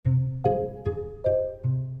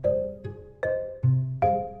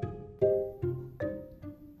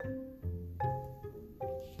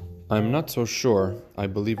I'm not so sure I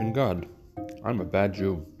believe in God. I'm a bad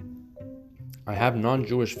Jew. I have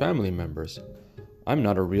non-Jewish family members. I'm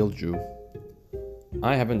not a real Jew.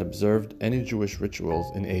 I haven't observed any Jewish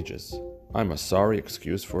rituals in ages. I'm a sorry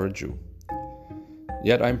excuse for a Jew.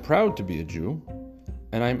 Yet I'm proud to be a Jew,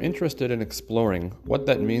 and I'm interested in exploring what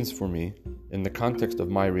that means for me in the context of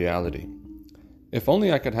my reality. If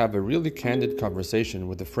only I could have a really candid conversation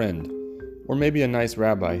with a friend, or maybe a nice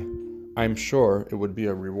rabbi, I'm sure it would be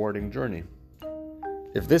a rewarding journey.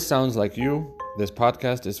 If this sounds like you, this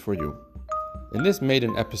podcast is for you. In this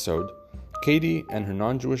maiden episode, Katie and her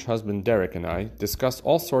non-Jewish husband Derek and I discuss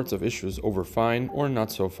all sorts of issues over fine or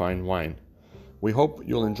not so fine wine. We hope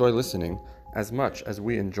you'll enjoy listening as much as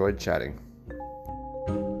we enjoyed chatting.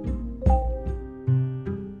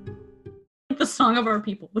 The song of our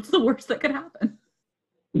people. What's the worst that could happen?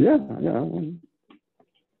 Yeah.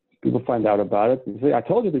 People find out about it and say, I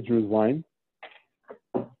told you the Jews whine.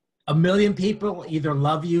 A million people either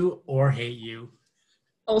love you or hate you.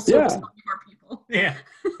 Also, Yeah. the song of our people. Yeah.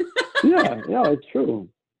 Yeah, it's true.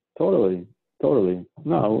 Totally.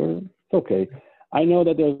 No, it's okay. I know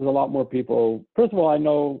that there's a lot more people. First of all, I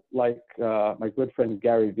know, like my good friend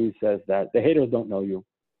Gary Vee says that the haters don't know you.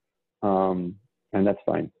 And that's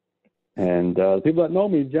fine. And the people that know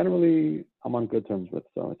me, generally, I'm on good terms with,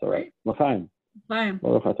 so it's all right. L'chaim. Bye.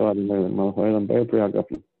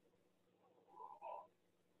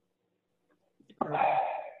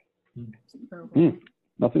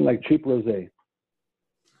 Nothing like cheap rosé.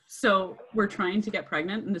 So we're trying to get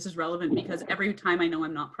pregnant, and this is relevant because every time I know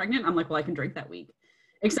I'm not pregnant, I'm like, well, I can drink that week.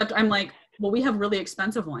 Except I'm like, well, we have really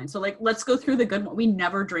expensive wine. So like, let's go through the good one. We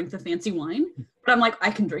never drink the fancy wine. But I'm like, I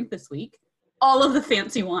can drink this week. All of the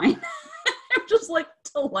fancy wine. I'm just like,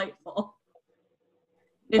 delightful.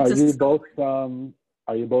 Are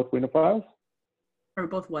you both weenophiles? Are we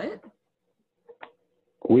both what?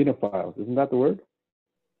 Weenophiles, isn't that the word?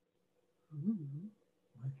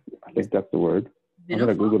 I think that's the word. I'm going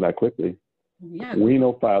to Google that quickly. Yeah.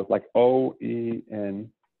 Weenophiles, like O-E-N.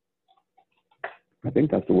 I think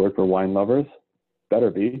that's the word for wine lovers.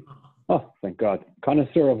 Better be. Oh, thank God.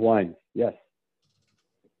 Connoisseur of wine. Yes.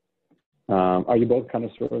 Are you both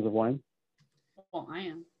connoisseurs of wine? Well, I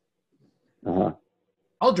am. Uh-huh.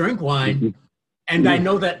 I'll drink wine. And I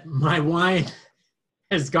know that my wine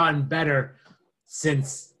has gotten better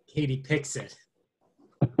since Katie picks it.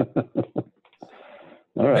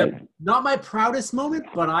 All right. Not my proudest moment,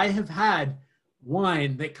 but I have had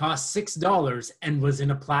wine that cost $6 and was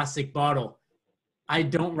in a plastic bottle. I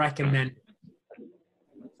don't recommend it.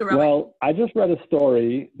 Well, I just read a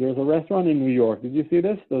story. There's a restaurant in New York. Did you see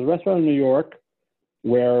this? There's a restaurant in New York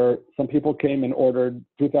where some people came and ordered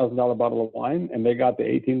 $2,000 bottle of wine, and they got the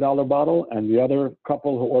 $18 bottle, and the other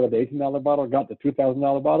couple who ordered the $18 bottle got the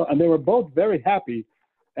 $2,000 bottle, and they were both very happy,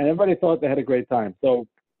 and everybody thought they had a great time. So,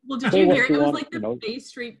 well, did you hear? It was like the Bay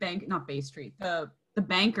Street Bank, not Bay Street, the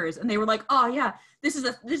bankers, and they were like, "Oh yeah, this is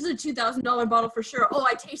a $2,000 bottle for sure. Oh,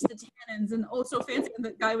 I taste the tannins, and oh, so fancy." And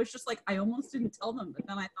the guy was just like, "I almost didn't tell them, but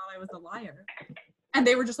then I thought I was a liar." And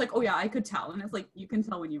they were just like, "Oh yeah, I could tell." And it's like, you can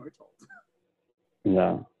tell when you were told.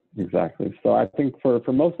 Yeah, exactly. So I think for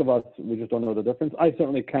most of us, we just don't know the difference. I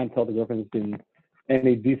certainly can't tell the difference in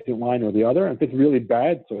any decent wine or the other. If it's really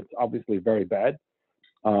bad, so it's obviously very bad.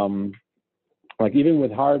 Like even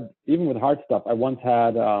with hard stuff, I once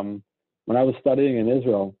had when I was studying in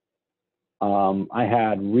Israel, I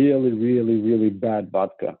had really, really, really bad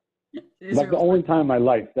vodka. Like the only time in my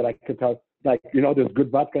life that I could tell, like, there's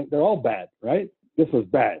good vodka. They're all bad, right? This was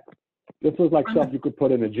bad. This was like stuff you could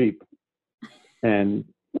put in a Jeep. And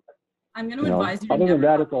I'm going to advise you to other than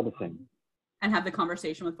never that, it's all the same. And have the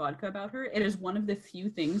conversation with vodka about her. It is one of the few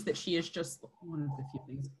things that she is just one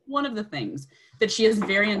of the things that she is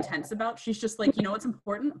very intense about. She's just like, what's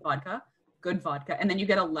important? Vodka, good vodka. And then you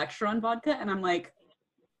get a lecture on vodka, and I'm like,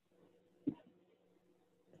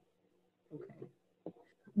 okay.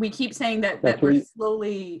 We keep saying that we're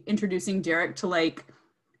slowly introducing Derek to like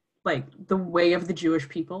the way of the Jewish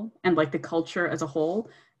people and like the culture as a whole.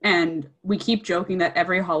 And we keep joking that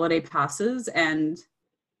every holiday passes, and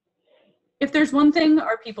if there's one thing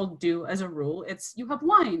our people do as a rule, it's you have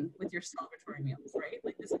wine with your celebratory meals, right?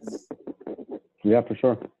 Like this is... Yeah, for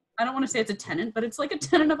sure. I don't want to say it's a tenet, but it's like a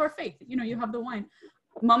tenet of our faith. You have the wine.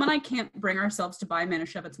 Mom and I can't bring ourselves to buy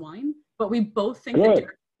Manischewitz wine, but we both think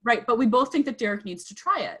but we both think that Derek needs to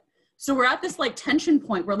try it. So we're at this like tension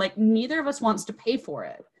point where like neither of us wants to pay for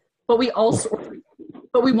it, but we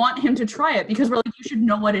want him to try it because we're like, you should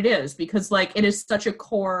know what it is, because like it is such a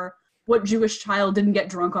core. What Jewish child didn't get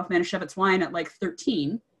drunk off Manischewitz wine at like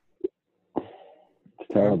 13? It's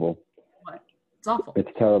terrible. What? It's awful. It's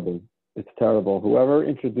terrible. It's terrible. Whoever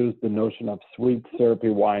introduced the notion of sweet, syrupy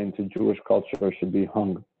wine to Jewish culture should be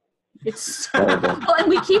hung. It's terrible. Well, and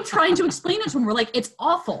we keep trying to explain it to him. We're like, it's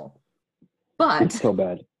awful. But it's so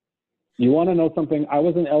bad. You want to know something? I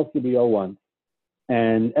was in LCBO once,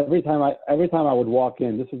 and every time I would walk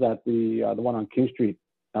in, this was at the one on King Street,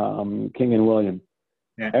 King and William.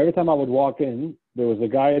 Yeah. Every time I would walk in, there was a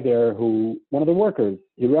guy there one of the workers,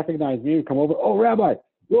 he recognized me and come over. Oh, Rabbi,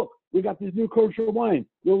 look, we got this new kosher wine.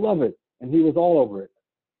 You'll love it. And he was all over it.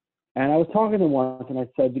 And I was talking to him once, and I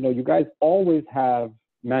said, you guys always have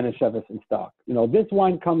Manischewitz in stock. This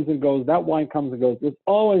wine comes and goes, that wine comes and goes. There's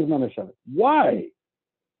always Manischewitz. Why?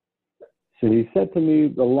 So he said to me,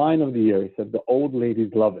 the line of the year, he said, the old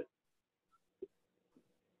ladies love it.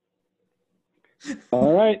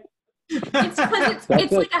 All right.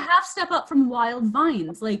 It's like a half step up from wild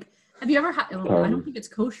vines. Like, have you ever had, I don't think it's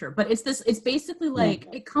kosher, but it's basically like,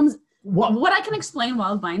 it comes, what I can explain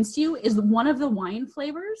wild vines to you is one of the wine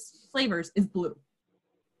flavors is blue.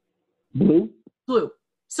 Blue.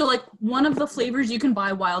 So like one of the flavors you can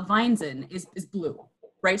buy wild vines in is blue,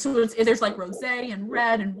 right? So there's like rosé and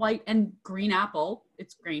red and white and green apple.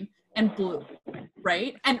 It's green and blue,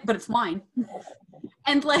 right? But it's wine.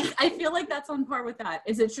 And like, I feel like that's on par with that.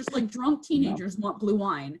 It's just like drunk teenagers want blue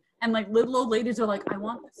wine. And like little old ladies are like, I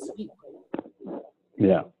want the sweet wine.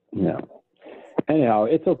 Yeah. Anyhow,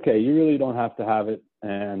 it's okay. You really don't have to have it.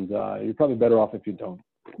 And you're probably better off if you don't.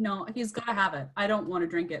 No, he's got to have it. I don't want to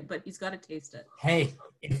drink it, but he's got to taste it. Hey,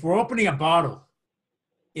 if we're opening a bottle,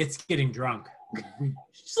 it's getting drunk.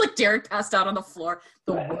 Just like Derek passed out on the floor.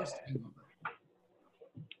 The worst thing ever.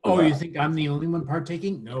 Oh, you think I'm the only one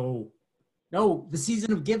partaking? No, the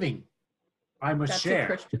season of giving. I must share.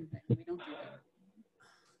 That's a Christian thing. We don't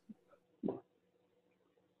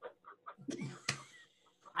do that.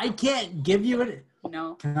 I can't give you it.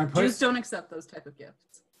 No, Can I Jews don't accept those type of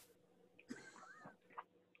gifts.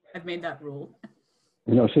 I've made that rule.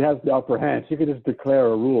 She has the upper hand. She could just declare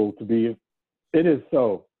a rule to be, it is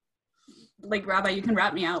so. Like, Rabbi, you can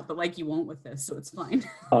rat me out, but like you won't with this, so it's fine.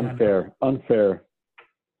 Unfair.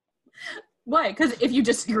 Why? Because if you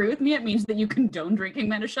disagree with me, it means that you condone drinking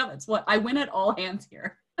Manischewitz. What? I win at all hands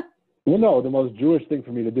here. Well, no, the most Jewish thing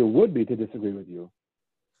for me to do would be to disagree with you.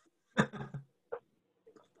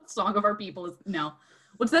 Song of our people is, no.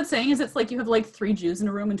 What's that saying? Is it's like you have like 3 Jews in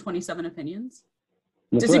a room and 27 opinions?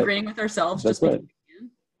 That's disagreeing with ourselves. That's just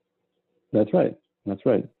right. That's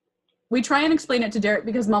right. We try and explain it to Derek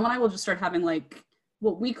because Mom and I will just start having like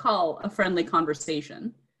what we call a friendly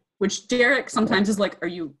conversation, which Derek sometimes is like, are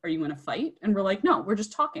you in a fight? And we're like, no, we're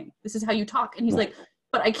just talking. This is how you talk. And he's like,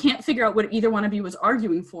 but I can't figure out what either one of you was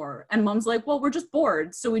arguing for. And Mom's like, well, we're just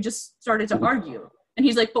bored. So we just started to argue. And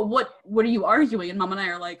he's like, but what are you arguing? And Mom and I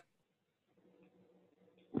are like,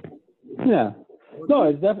 yeah. No,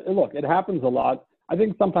 it's definitely, look, it happens a lot. I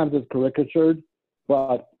think sometimes it's caricatured,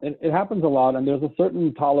 but it happens a lot. And there's a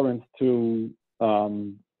certain tolerance to,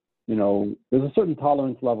 there's a certain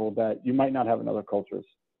tolerance level that you might not have in other cultures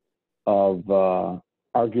of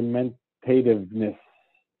argumentativeness.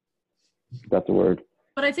 That's the word.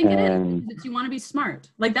 But I think it is. It's you want to be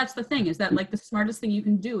smart. Like, that's the thing, is that like the smartest thing you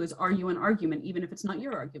can do is argue an argument, even if it's not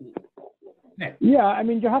your argument. Yeah, I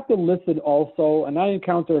mean, you have to listen also. And I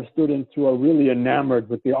encounter students who are really enamored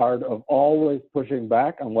with the art of always pushing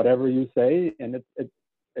back on whatever you say. And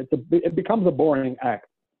it becomes a boring act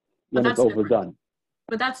when it's overdone.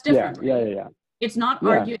 But that's different. Yeah. It's not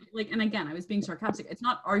arguing, like, and again, I was being sarcastic. It's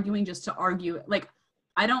not arguing just to argue. Like,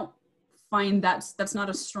 I don't find that's not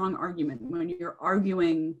a strong argument when you're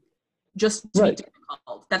arguing just to be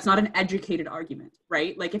difficult. That's not an educated argument,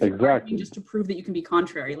 right? Like, if you're arguing just to prove that you can be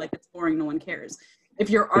contrary, like, it's boring, no one cares. If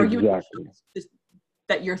you're arguing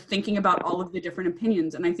that you're thinking about all of the different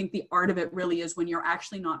opinions, and I think the art of it really is when you're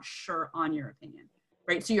actually not sure on your opinion,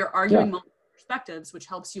 right? So you're arguing multiple perspectives, which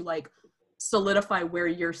helps you like solidify where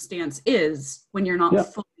your stance is when you're not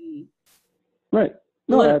fully right.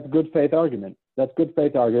 No, that's good faith argument. That's good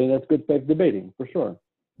faith arguing. That's good faith debating for sure.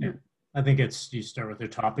 Yeah, I think it's you start with a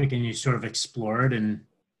topic and you sort of explore it, and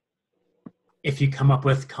if you come up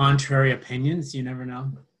with contrary opinions, you never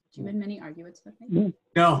know. Do you win many arguments with me?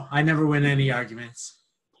 No, I never win any arguments.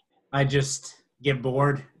 I just get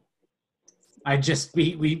bored.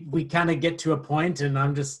 We kind of get to a point, and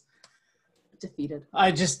I'm just defeated.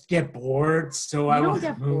 I just get bored, so I don't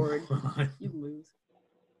get bored. You lose.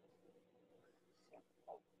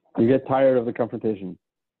 You get tired of the confrontation.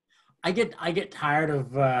 I get tired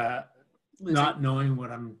of not knowing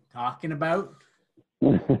what I'm talking about.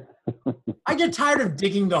 I get tired of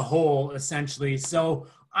digging the hole, essentially. So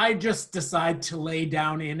I just decide to lay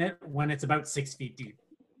down in it when it's about 6 feet deep.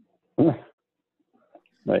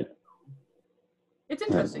 Right. It's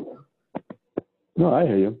interesting. No, I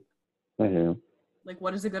hear you. Like,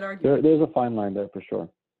 what is a good argument? There's a fine line there for sure.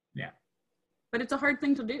 Yeah. But it's a hard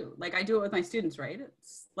thing to do. Like, I do it with my students, right?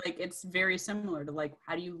 It's like, it's very similar to like,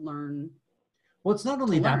 how do you learn? Well, it's not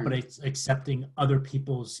only that, but it's accepting other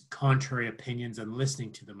people's contrary opinions and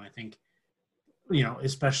listening to them. I think, you know,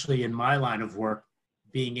 especially in my line of work,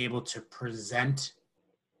 being able to present,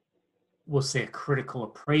 we'll say, a critical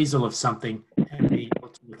appraisal of something and being able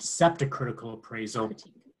to accept a critical appraisal,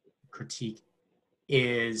 critique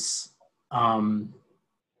is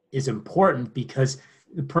important, because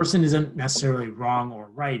the person isn't necessarily wrong or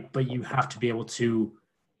right, but you have to be able to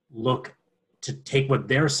look to take what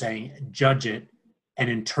they're saying, judge it, and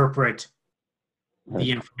interpret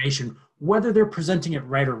the information. Whether they're presenting it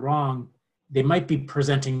right or wrong, they might be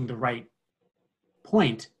presenting the right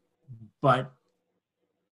point, but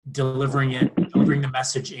delivering the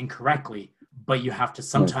message incorrectly. But you have to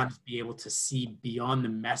sometimes be able to see beyond the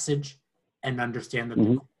message and understand that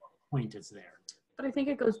the point is there. But I think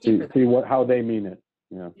it goes deeper. See how they mean it.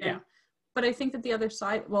 Yeah. But I think that the other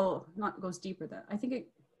side, well, not goes deeper than, I think it,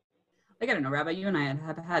 like, I don't know, Rabbi, you and I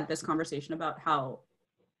have had this conversation about how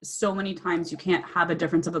so many times you can't have a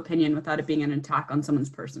difference of opinion without it being an attack on someone's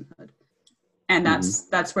personhood. And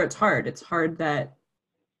that's where it's hard. It's hard that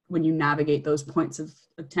when you navigate those points of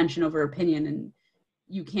tension over opinion, and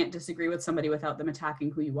you can't disagree with somebody without them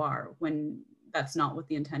attacking who you are, when that's not what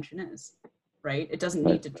the intention is, right? It doesn't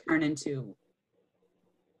need to turn into.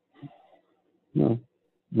 No,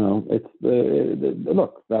 it's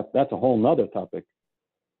look, that's a whole nother topic.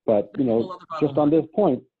 But, you know, just on this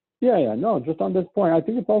point, just on this point, I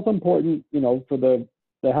think it's also important, you know, for the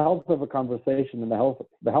health of a conversation and the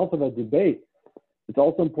health of a debate. It's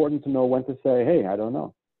also important to know when to say, hey, I don't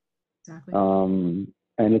know. Exactly.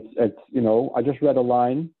 And it's you know, I just read a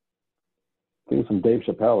line, I think it's from Dave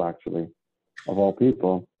Chappelle, actually, of all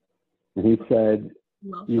people. And he said,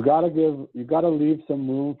 you gotta leave some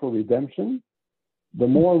room for redemption. The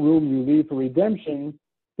more room you leave for redemption,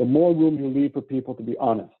 the more room you leave for people to be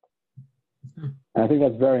honest. And I think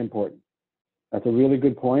that's very important. That's a really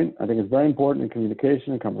good point. I think it's very important in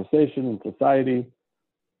communication and conversation in society.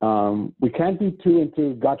 We can't be too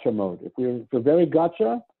into gotcha mode. If we're very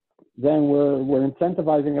gotcha, then we're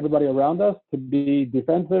incentivizing everybody around us to be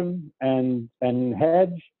defensive and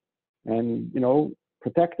hedge and, you know,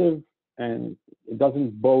 protective, and it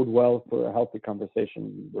doesn't bode well for a healthy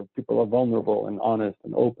conversation where people are vulnerable and honest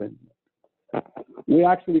and open. We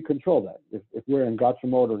actually control that if we're in gotcha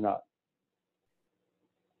mode or not.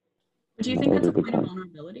 But do you think that's a point of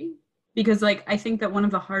vulnerability? Because, like, I think that one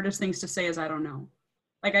of the hardest things to say is, I don't know.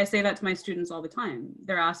 Like, I say that to my students all the time.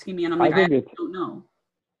 They're asking me and I'm like, I don't know.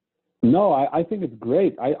 No, I think it's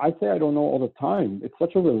great. I say I don't know all the time. It's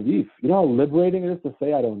such a relief. You know how liberating it is to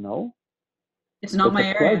say I don't know? It's not my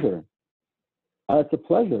area. Pleasure. It's a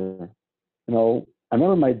pleasure. You know, I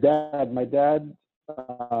remember my dad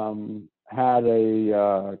had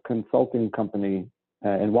a consulting company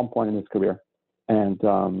at one point in his career. And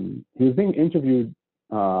he was being interviewed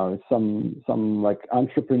some like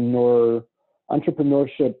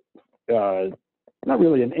entrepreneurship, not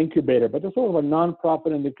really an incubator, but just sort of a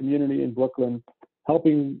nonprofit in the community in Brooklyn,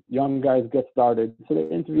 helping young guys get started. So they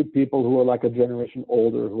interviewed people who were like a generation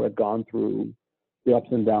older, who had gone through the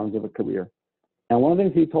ups and downs of a career. And one of the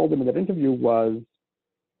things he told them in that interview was,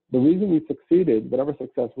 the reason we succeeded, whatever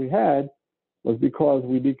success we had, was because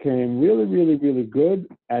we became really, really, really good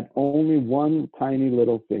at only one tiny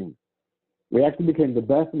little thing. We actually became the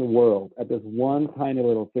best in the world at this one tiny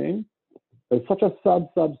little thing. It's such a sub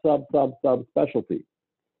specialty.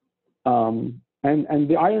 And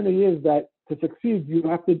the irony is that to succeed,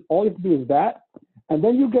 all you have to do is that, and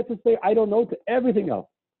then you get to say, I don't know, to everything else,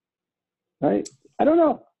 right? I don't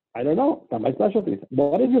know. It's not my specialty.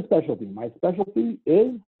 What is your specialty? My specialty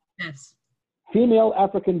is female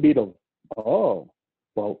African beetles. Oh,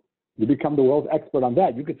 well, you become the world's expert on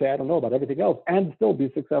that. You could say, I don't know about everything else and still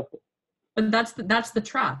be successful. But that's the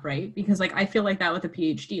trap, right? Because, like, I feel like that with a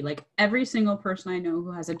PhD. Like, every single person I know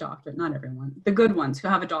who has a doctorate, not everyone, the good ones who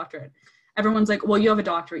have a doctorate, everyone's like, well, you have a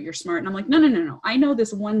doctorate, you're smart. And I'm like, no. I know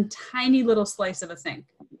this one tiny little slice of a thing.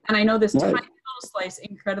 And I know this tiny little slice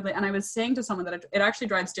incredibly. And I was saying to someone that it actually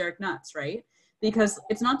drives Derek nuts, right? Because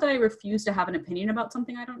it's not that I refuse to have an opinion about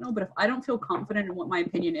something I don't know, but if I don't feel confident in what my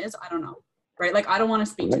opinion is, I don't know, right? Like, I don't want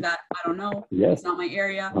to speak to that. I don't know. Yes. It's not my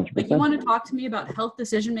area. 100%. Like, you want to talk to me about health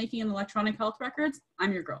decision-making and electronic health records?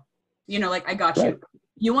 I'm your girl. You know, like, I got you.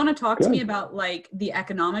 You want to talk to me about, like, the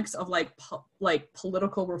economics of, like,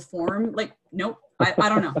 political reform? Like, nope, I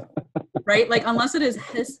don't know. right? Like, unless it is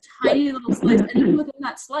his tiny little slice, and even within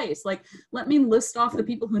that slice, like, let me list off the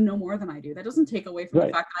people who know more than I do. That doesn't take away from the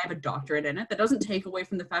fact that I have a doctorate in it. That doesn't take away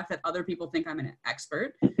from the fact that other people think I'm an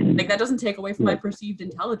expert. Like, that doesn't take away from my perceived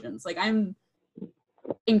intelligence. Like, I'm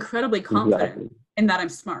incredibly confident in that I'm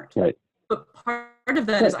smart. Right. But part of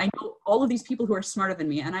that is I know all of these people who are smarter than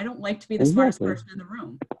me, and I don't like to be the smartest person in the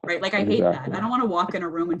room, right? Like, I hate that. I don't want to walk in a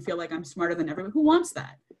room and feel like I'm smarter than everyone. Who wants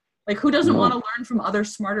that? Like, who doesn't want to learn from other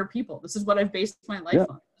smarter people? This is what I've based my life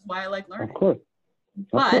on. This is why I like learning. Of course.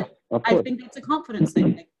 But I think that's a confidence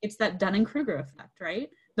thing. Like, it's that Dunning-Kruger effect, right?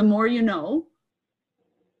 The more you know,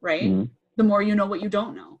 right? The more you know what you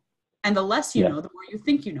don't know. And the less you know, the more you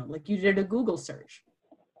think you know. Like, you did a Google search,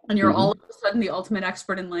 and you're all of a sudden the ultimate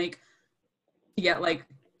expert in, like, to get, like,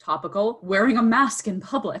 topical, wearing a mask in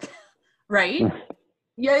public, right?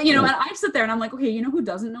 Yeah, you know, and I sit there and I'm like, okay, you know who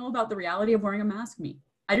doesn't know about the reality of wearing a mask? Me.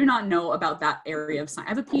 I do not know about that area of science. I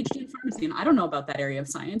have a PhD in pharmacy, and I don't know about that area of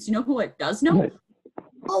science. You know who it does know?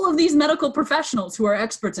 All of these medical professionals who are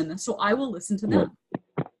experts in this, so I will listen to them.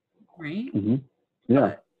 Right?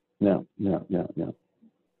 Yeah.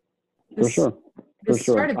 For sure.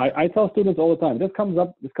 I tell students all the time, this comes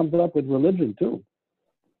up with religion too.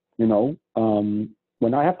 You know,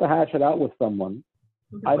 when I have to hash it out with someone,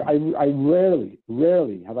 I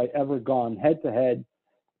rarely have I ever gone head to head,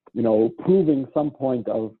 you know, proving some point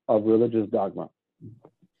of religious dogma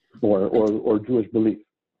or Jewish belief.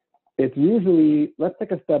 It's usually, let's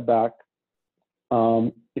take a step back.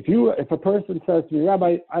 If a person says to me,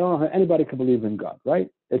 Rabbi, I don't know how anybody can believe in God, right?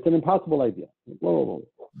 It's an impossible idea. Whoa.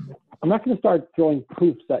 I'm not going to start throwing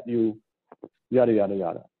proofs at you, yada, yada,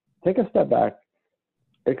 yada. Take a step back.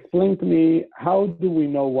 Explain to me, how do we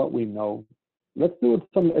know what we know? Let's do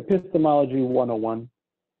some epistemology 101.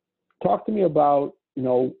 Talk to me about, you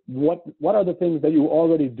know, what are the things that you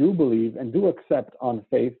already do believe and do accept on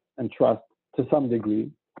faith and trust to some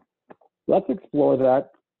degree. Let's explore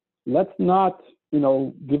that. Let's not, you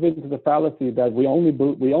know, give in to the fallacy that we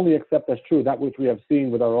only accept as true that which we have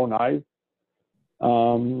seen with our own eyes.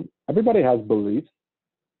 Everybody has beliefs,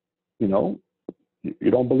 you know.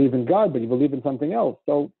 You don't believe in God, but you believe in something else.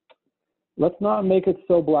 So let's not make it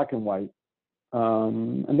so black and white.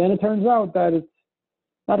 And then it turns out that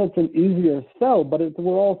it's an easier sell, but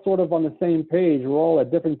we're all sort of on the same page. We're all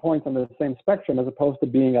at different points on the same spectrum, as opposed to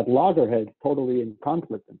being at loggerheads, totally in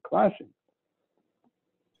conflict and clashing.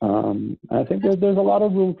 I think there's a lot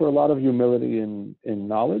of room for a lot of humility in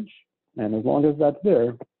knowledge, and as long as that's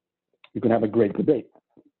there, you can have a great debate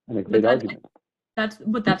and a great argument. That's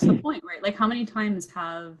the point, right? Like, how many times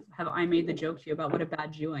have I made the joke to you about what a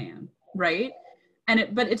bad Jew I am, right?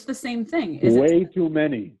 But it's the same thing. Way too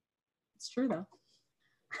many. It's true though.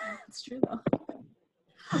 It's true though.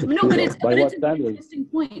 No, but it's an interesting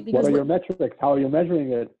point. Because what are your metrics? How are you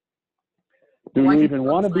measuring it? Do you even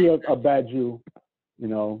want to be a bad Jew? You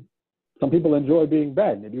know, some people enjoy being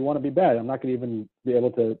bad. If you want to be bad, I'm not going to even be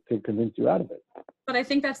able to convince you out of it. But I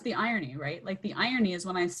think that's the irony, right? Like, the irony is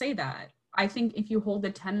when I say that, I think if you hold the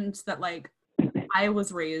tenets that, like, I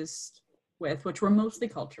was raised with, which were mostly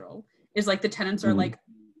cultural, is like the tenets are like,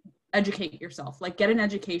 educate yourself, like, get an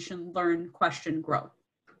education, learn, question, grow,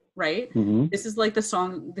 right? This is like the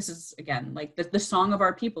song, this is again, like the song of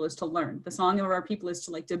our people is to learn. The song of our people is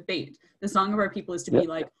to, like, debate. The song of our people is to be,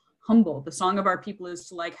 like, humble. The song of our people is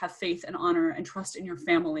to, like, have faith and honor and trust in your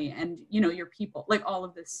family and, you know, your people, like, all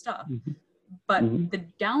of this stuff. But the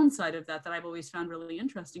downside of that I've always found really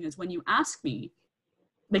interesting is when you ask me,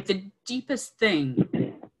 like, the deepest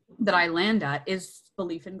thing that I land at is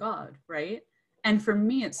belief in God, right? And for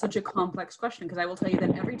me, it's such a complex question, because I will tell you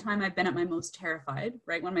that every time I've been at my most terrified,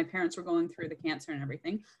 right, when my parents were going through the cancer and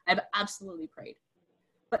everything, I've absolutely prayed.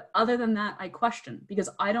 But other than that, I question, because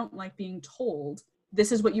I don't like being told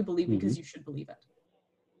this is what you believe because you should believe it.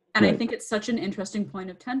 And I think it's such an interesting point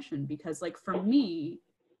of tension, because, like, for me,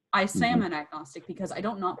 I say I'm an agnostic because I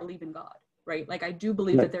don't not believe in God, right? Like, I do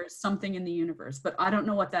believe that there's something in the universe, but I don't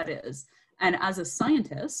know what that is. And as a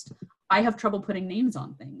scientist, I have trouble putting names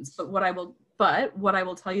on things. But what I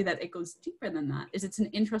will tell you that it goes deeper than that is it's an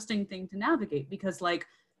interesting thing to navigate, because, like,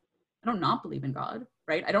 I don't not believe in God,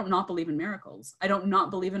 right? I don't not believe in miracles. I don't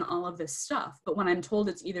not believe in all of this stuff. But when I'm told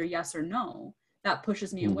it's either yes or no, that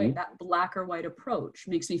pushes me away. That black or white approach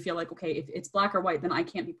makes me feel like, okay, if it's black or white, then I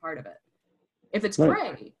can't be part of it. If it's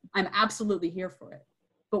gray, I'm absolutely here for it.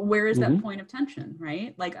 But where is that point of tension,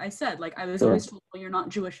 right? Like I said, like, I was always told, well, you're not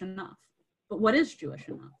Jewish enough. But what is Jewish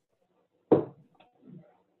enough?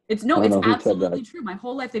 It's absolutely true. My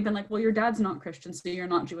whole life they've been like, well, your dad's not Christian, so you're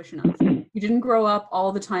not Jewish enough. You didn't grow up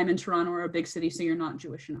all the time in Toronto or a big city, so you're not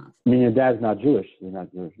Jewish enough. I mean, your dad's not Jewish, so you're not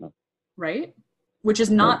Jewish enough. Right? which is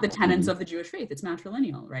not the tenets of the Jewish faith. It's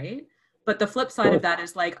matrilineal, right? But the flip side of that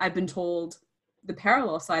is like, I've been told the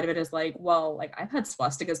parallel side of it is like, well, like I've had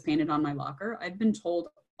swastikas painted on my locker. I've been told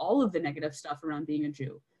all of the negative stuff around being a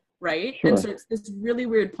Jew, right? Sure. And so it's this really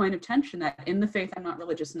weird point of tension that in the faith, I'm not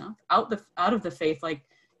religious enough. Out of the faith, like,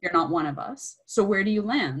 you're not one of us. So where do you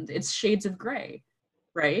land? It's shades of gray,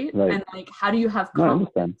 right? And like, how do you have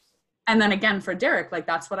confidence? And then again, for Derek, like,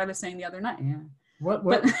 that's what I was saying the other night. Yeah. What?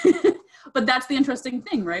 But that's the interesting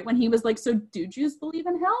thing, right? When he was like, so do Jews believe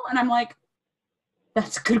in hell? And I'm like,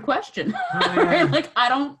 that's a good question. Right? Like, I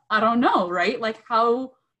don't know, right? Like,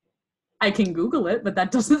 how, I can Google it, but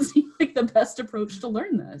that doesn't seem like the best approach to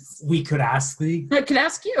learn this. We could ask I could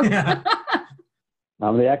ask you. Yeah.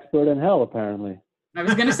 I'm the expert in hell, apparently. I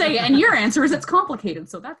was going to say, and your answer is it's complicated,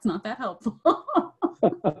 so that's not that helpful.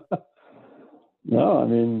 No, I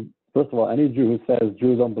mean, first of all, any Jew who says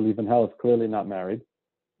Jews don't believe in hell is clearly not married.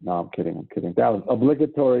 No, I'm kidding. That was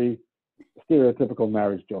obligatory, stereotypical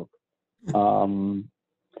marriage joke. So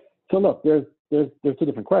look, there's two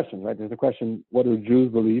different questions, right? There's the question, what do Jews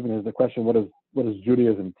believe? And there's the question, what does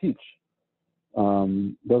Judaism teach?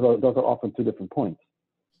 Those are often two different points.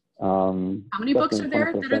 How many books are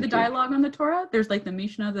there that are the dialogue on the Torah? There's like the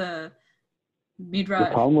Mishnah, the Midrash,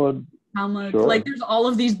 the Talmud. Sure. Like, there's all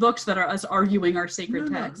of these books that are us arguing our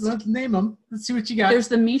sacred text. Let's name them. Let's see what you got. There's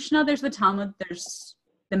the Mishnah, there's the Talmud, there's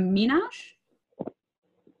the Midrash.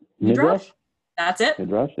 That's it.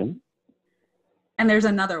 Midrash, yeah. And there's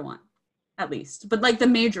another one, at least. But like the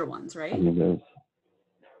major ones, right? Then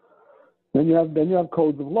you have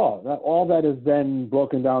codes of law. All that is then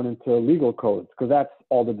broken down into legal codes, because that's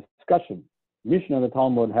all the discussion. Mishnah, the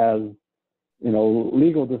Talmud has,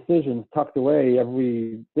 legal decisions tucked away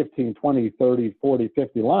every 15, 20, 30, 40,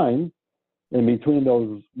 50 lines. In between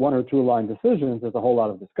those 1 or 2 line decisions, there's a whole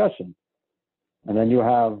lot of discussion. And then you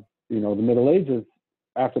have, the Middle Ages,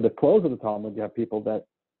 after the close of the Talmud, you have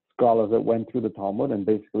scholars that went through the Talmud and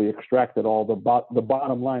basically extracted all the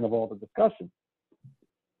bottom line of all the discussion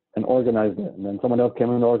and organized it. And then someone else came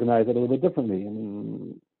in and organized it a little bit differently.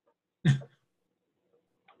 And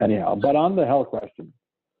anyhow, but on the hell question.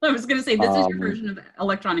 I was going to say, this is your version of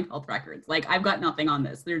electronic health records. Like, I've got nothing on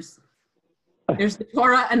this. There's the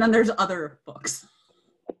Torah, and then there's other books.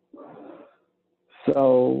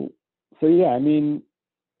 So yeah, I mean,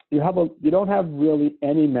 you don't have really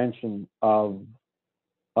any mention of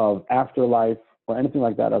afterlife or anything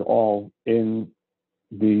like that at all in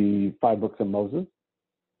the 5 books of Moses.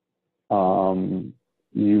 You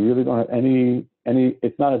really don't have any,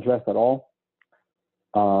 it's not addressed at all.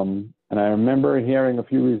 And I remember hearing a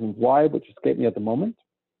few reasons why, which escape me at the moment.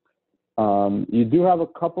 You do have a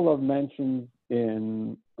couple of mentions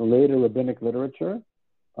in later rabbinic literature,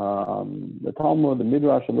 the Talmud, the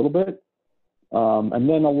Midrash a little bit, and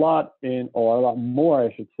then a lot more,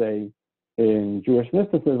 I should say, in Jewish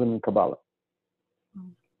mysticism and Kabbalah.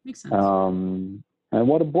 Makes sense. And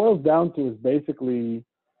what it boils down to is basically,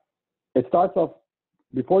 it starts off,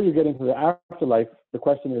 before you get into the afterlife, the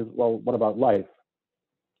question is, well, what about life?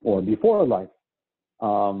 Or before life?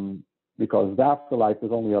 Because the afterlife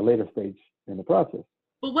is only a later stage in the process.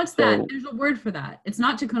 But what's that? There's a word for that. It's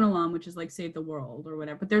not Tikkun Olam, which is like save the world or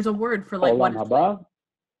whatever, but there's a word for like Olam Haba?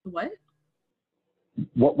 What?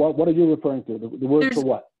 What are you referring to? The word for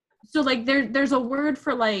what? So like there's a word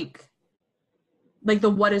for like the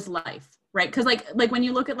what is life, right? Because like when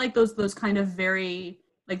you look at like those kind of very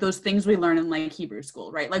like those things we learn in like Hebrew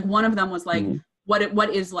school, right? Like one of them was like what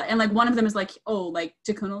is like, and like one of them is like, oh, like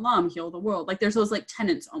Tikkun Olam, heal the world. Like there's those like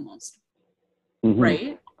tenets almost,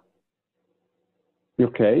 right?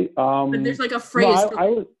 Okay. But there's like a phrase.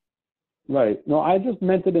 Right. No, I just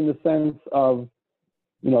meant it in the sense of,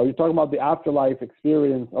 you're talking about the afterlife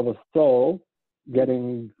experience of a soul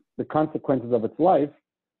getting the consequences of its life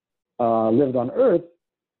lived on earth.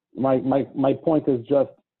 My point is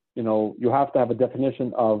just, you have to have a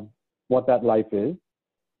definition of what that life is,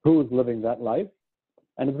 who is living that life.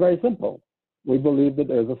 And it's very simple. We believe that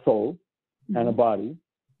there's a soul and a body,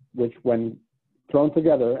 which when thrown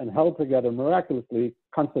together and held together miraculously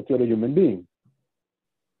constitute a human being.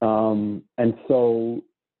 And so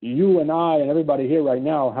you and I and everybody here right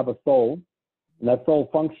now have a soul, and that soul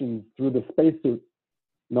functions through the spacesuit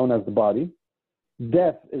known as the body.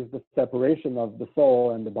 Death is the separation of the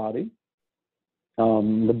soul and the body.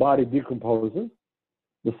 The body decomposes.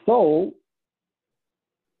 The soul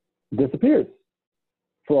disappears,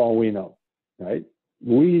 for all we know, right?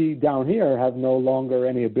 We down here have no longer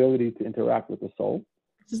any ability to interact with the soul.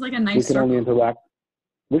 It's just like a nice circle.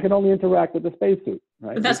 We can only interact with the spacesuit,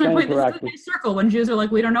 right? But that's my point. This is a nice circle. When Jews are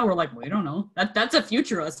like, we don't know, we're like, we don't know. That's a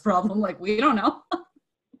future us problem. Like, we don't know.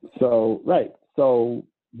 So, right. So,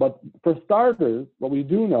 but for starters, what we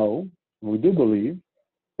do know, and we do believe,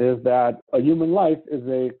 is that a human life is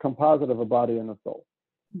a composite of a body and a soul.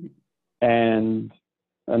 And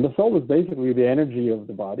the soul is basically the energy of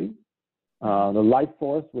the body, the life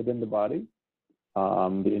force within the body,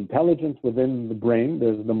 the intelligence within the brain.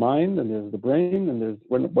 There's the mind and there's the brain, and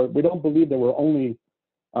we don't believe that we're only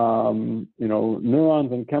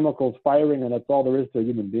neurons and chemicals firing and that's all there is to a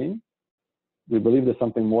human being. We believe there's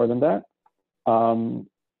something more than that.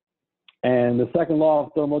 And the second law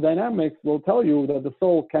of thermodynamics will tell you that the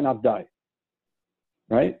soul cannot die,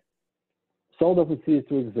 right? Soul doesn't cease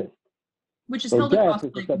to exist. Which is held across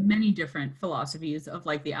like many different philosophies of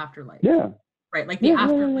like the afterlife. Yeah. Right? Like the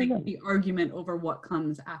the argument over what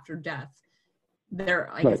comes after death.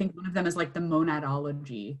 I think one of them is like the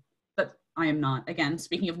monadology. But I am not, again,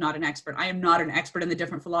 speaking of not an expert, I am not an expert in the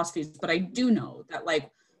different philosophies, but I do know that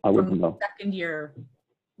like from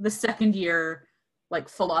the second year like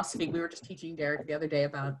philosophy, we were just teaching Derek the other day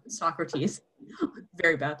about Socrates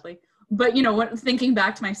very badly. But thinking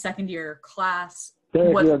back to my second year class.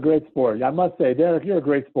 Derek, you're a great sport. I must say, Derek, you're a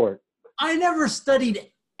great sport. I never studied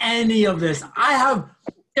any of this.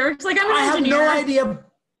 Derek's like, I have no idea.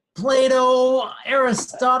 Plato,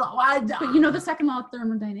 Aristotle. But you know the second law of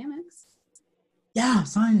thermodynamics. Yeah,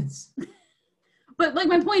 science. But like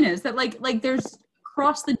my point is that like there's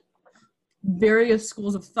across the various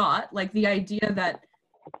schools of thought, like the idea that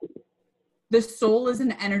the soul is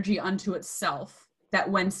an energy unto itself, that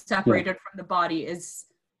when separated from the body is,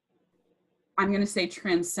 I'm going to say,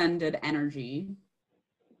 transcended energy.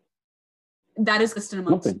 That is listed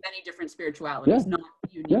amongst many different spiritualities, not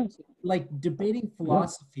unique. Like debating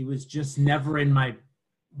philosophy was just never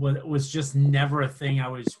was just never a thing I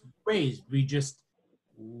was raised. We just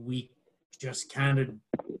kind of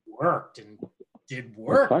worked and did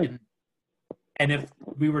work. And if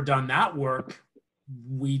we were done that work,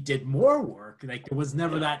 we did more work. Like there was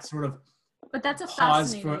never that sort of but that's a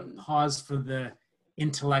pause for the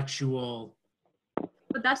intellectual.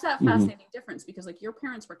 But that's that fascinating difference because like your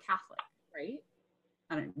parents were Catholic, right?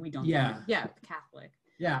 Catholic.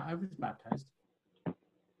 Yeah, I was baptized.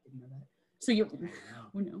 Didn't know that. So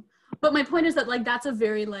we know. But my point is that like that's a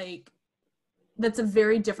very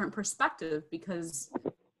different perspective because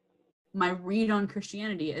my read on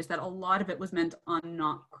Christianity is that a lot of it was meant on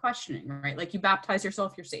not questioning, right? Like you baptize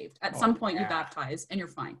yourself, you're saved. At some point you baptize and you're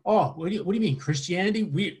fine. Oh, what do you mean? Christianity?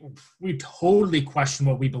 We totally question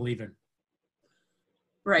what we believe in.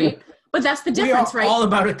 Right? But that's the difference, right? We are all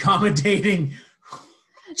about accommodating.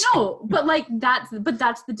 No, but like that's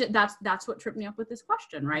what tripped me up with this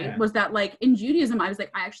question, right? Yeah. Was that like in Judaism, I was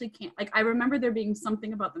like, I actually can't, like, I remember there being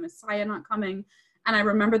something about the Messiah not coming. And I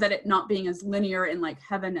remember that it not being as linear in like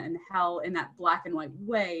heaven and hell in that black and white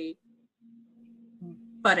way.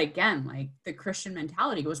 But again, like the Christian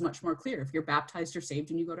mentality was much more clear. If you're baptized, you're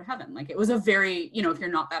saved and you go to heaven. Like it was a very, if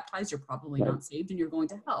you're not baptized, you're probably not saved and you're going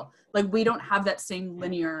to hell. Like we don't have that same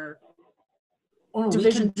linear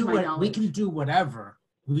division. We can do whatever.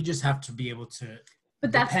 We just have to be able to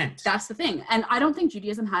repent. That's the thing. And I don't think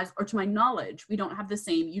Judaism has, or to my knowledge, we don't have the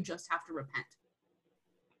same, you just have to repent.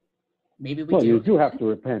 Maybe we do. You do have to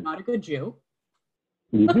repent. I'm not a good Jew.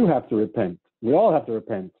 You do have to repent. We all have to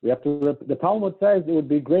repent. We have to. The Talmud says it would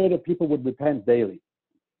be great if people would repent daily.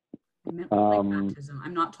 I meant like baptism.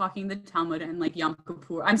 I'm not talking the Talmud and like Yom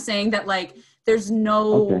Kippur. I'm saying that like there's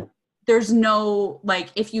no like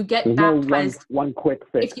if you get baptized. One quick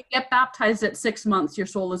fix. If you get baptized at 6 months, your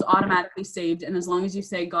soul is automatically saved, and as long as you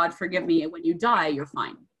say God forgive me when you die, you're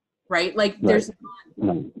fine, right? Like there's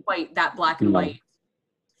not quite that black and white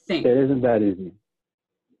thing. It isn't that easy.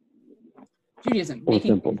 Judaism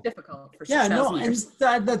making things difficult for 6,000 years.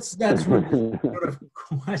 And that's where the sort of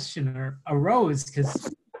question arose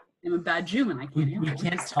because I'm a bad Jew and I can't. We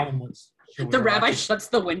can't tell them what's. The rabbi shuts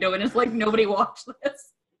the window and is like, "Nobody watch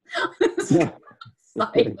this."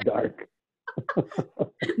 It's dark.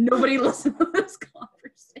 Nobody listen to this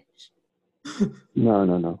conversation.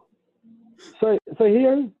 No. So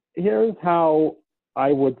here's how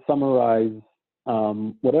I would summarize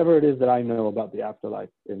whatever it is that I know about the afterlife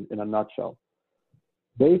in a nutshell.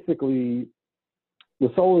 Basically,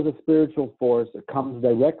 the soul is a spiritual force. It comes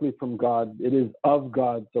directly from God. It is of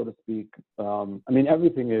God, so to speak. I mean,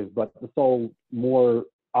 everything is, but the soul more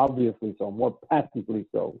obviously so, more patently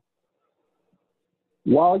so.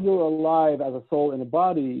 While you're alive as a soul in a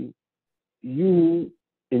body, you,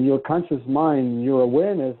 in your conscious mind, your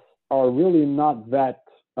awareness, are really not that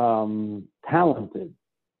talented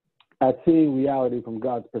at seeing reality from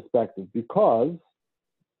God's perspective because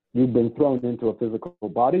you've been thrown into a physical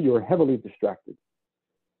body. You're heavily distracted.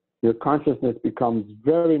 Your consciousness becomes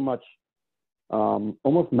very much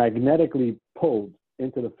almost magnetically pulled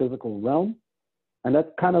into the physical realm. And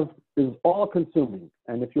that kind of is all consuming.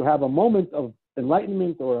 And if you have a moment of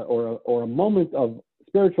enlightenment or a moment of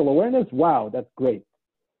spiritual awareness, wow, that's great.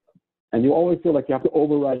 And you always feel like you have to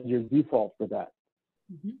override your default for that.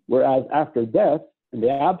 Mm-hmm. Whereas after death, in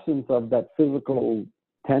the absence of that physical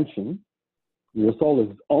tension, your soul is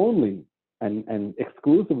only and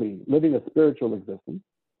exclusively living a spiritual existence.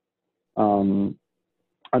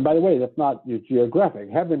 And by the way, that's not geographic.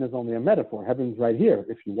 Heaven is only a metaphor. Heaven's right here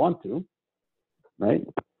if you want to, right?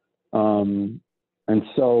 And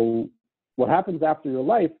so what happens after your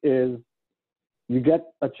life is you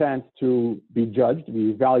get a chance to be judged, to be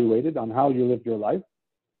evaluated on how you lived your life.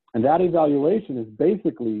 And that evaluation is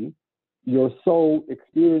basically your soul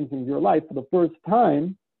experiencing your life for the first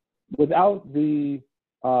time without the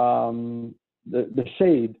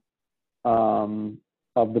shade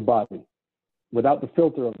of the body, without the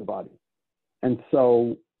filter of the body. And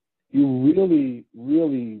so you really,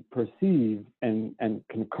 really perceive and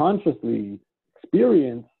can consciously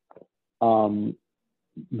experience the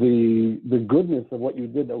goodness of what you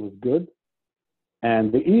did that was good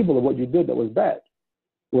and the evil of what you did that was bad.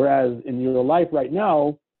 Whereas in your life right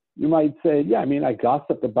now, you might say, yeah, I mean, I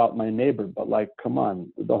gossiped about my neighbor, but like, come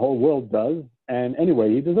on, the whole world does. And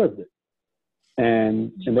anyway, he deserved it.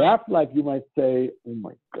 And in the afterlife, you might say, oh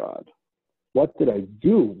my God, what did I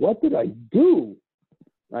do? What did I do?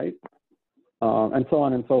 Right? And so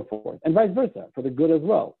on and so forth. And vice versa, for the good as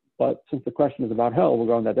well. But since the question is about hell, we'll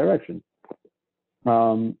go in that direction.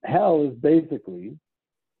 Hell is basically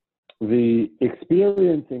the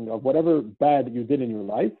experiencing of whatever bad you did in your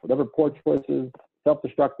life, whatever poor choices,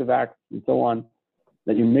 self-destructive acts, and so on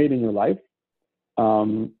that you made in your life,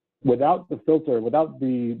 without the filter, without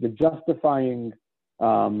the justifying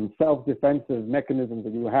self-defensive mechanisms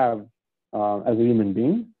that you have as a human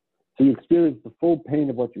being. So you experience the full pain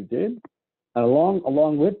of what you did. And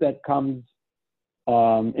along with that comes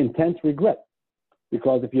intense regret.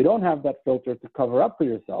 Because if you don't have that filter to cover up for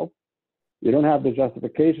yourself, you don't have the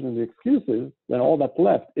justification and the excuses, then all that's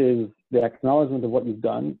left is the acknowledgement of what you've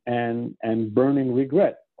done and burning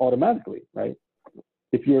regret automatically, right?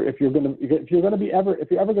 If you're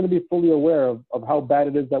ever going to be fully aware of how bad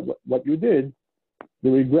it is that what you did, the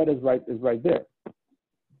regret is right there.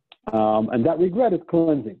 And that regret is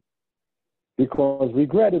cleansing, because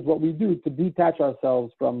regret is what we do to detach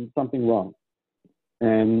ourselves from something wrong.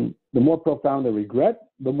 And the more profound the regret,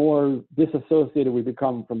 the more disassociated we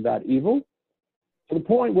become from that evil, to the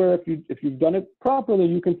point where if you've done it properly,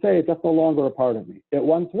 you can say that's no longer a part of me. It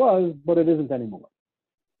once was, but it isn't anymore.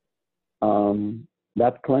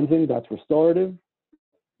 That's cleansing, that's restorative,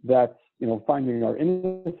 that's finding our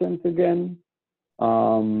innocence again,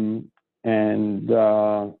 and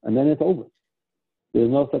then it's over. There's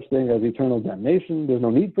no such thing as eternal damnation. There's no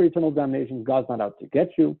need for eternal damnation. God's not out to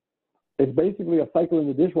get you. It's basically a cycle in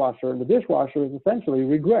the dishwasher, and the dishwasher is essentially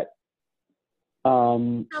regret.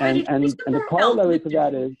 And the corollary to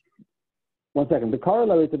that is, one second, the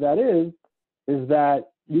corollary to that is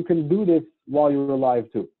that you can do this while you're alive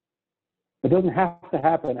too. It doesn't have to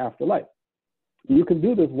happen after life. You can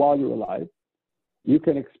do this while you're alive. You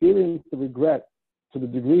can experience the regret to the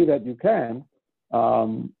degree that you can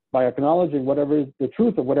by acknowledging whatever is the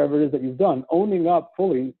truth of whatever it is that you've done, owning up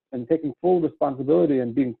fully and taking full responsibility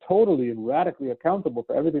and being totally and radically accountable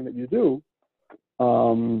for everything that you do.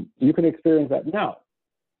 You can experience that now,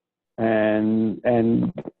 and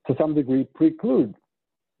to some degree preclude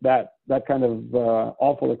that kind of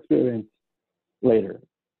awful experience later.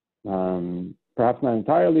 Perhaps not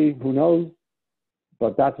entirely, who knows?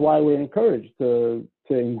 But that's why we're encouraged to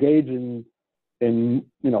engage in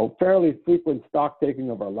fairly frequent stock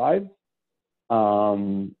taking of our lives,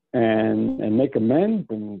 and make amends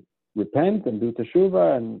and repent and do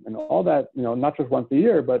teshuvah and all that. Not just once a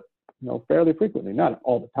year, but fairly frequently. Not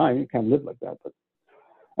all the time. You can't live like that. But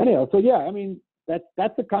anyhow, so yeah, I mean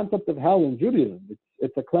that's the concept of hell in Judaism.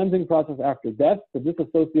 It's a cleansing process after death to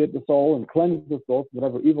disassociate the soul and cleanse the soul from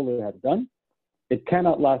whatever evil it has done. It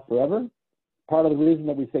cannot last forever. Part of the reason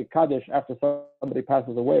that we say Kaddish after somebody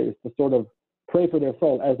passes away is to sort of pray for their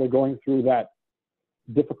soul as they're going through that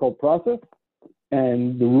difficult process.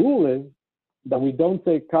 And the rule is that we don't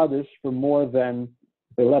say Kaddish for more than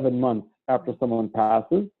 11 months after someone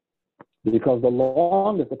passes, because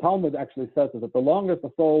the Talmud actually says that the longest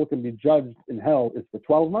a soul can be judged in hell is for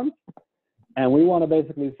 12 months. And we want to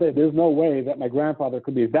basically say there's no way that my grandfather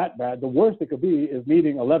could be that bad. The worst it could be is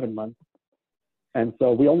needing 11 months. And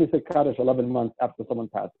so we only say Kaddish 11 months after someone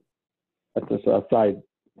passes. That's just a side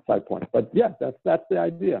point. But yeah, that's the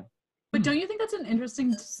idea. But don't you think that's an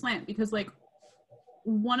interesting slant? Because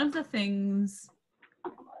one of the things,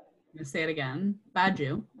 I'm gonna say it again, bad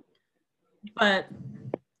Jew, but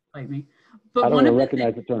like me. But I don't one even of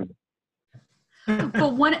recognize the term.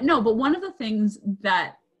 but one of the things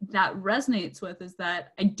that resonates with is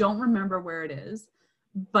that I don't remember where it is,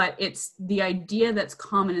 but it's the idea that's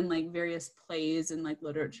common in like various plays and like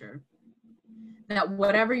literature, that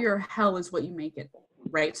whatever your hell is what you make it,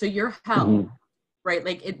 right? So your hell, right?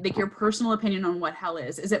 Like your personal opinion on what hell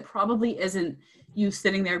is it probably isn't you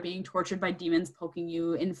sitting there being tortured by demons, poking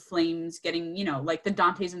you in flames, getting, you know, like the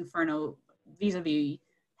Dante's Inferno vis-a-vis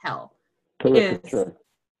hell. Sure.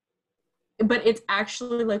 But it's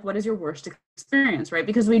actually like, what is your worst experience, right?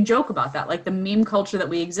 Because we joke about that, like the meme culture that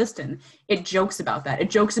we exist in, it jokes about that. It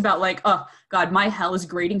jokes about like, oh God, my hell is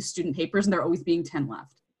grading student papers and there always being 10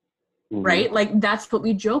 left, right? Like that's what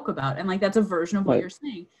we joke about. And like, that's a version of what you're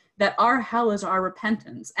saying, that our hell is our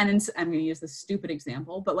repentance. And I'm going to use this stupid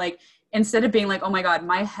example, but like, instead of being like, oh my God,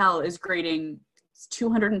 my hell is grading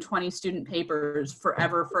 220 student papers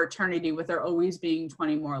forever for eternity with there always being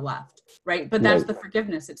 20 more left, right? But that's the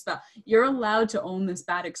forgiveness. It's that you're allowed to own this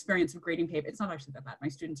bad experience of grading paper. It's not actually that bad. My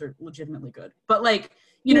students are legitimately good. But like,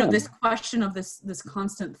 you know, this question of this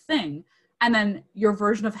constant thing. And then your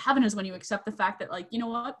version of heaven is when you accept the fact that like, you know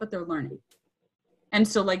what, but they're learning. And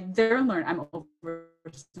so like they're learning, I'm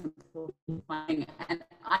oversimplifying, and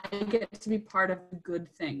I get to be part of a good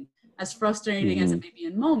thing. As frustrating as it may be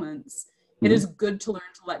in moments, it is good to learn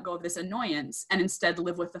to let go of this annoyance and instead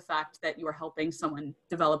live with the fact that you are helping someone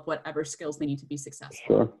develop whatever skills they need to be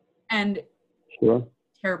successful. And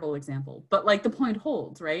terrible example, but like the point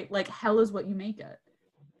holds, right? Like hell is what you make it.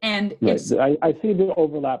 And it's, I see the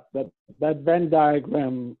overlap. That Venn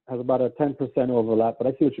diagram has about a 10% overlap, but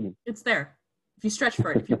I see what you mean. It's there. If you stretch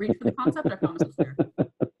for it, if you reach for the concept, I promise it's there.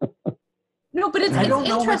 No, but it's I don't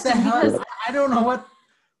know interesting what the hell, because I don't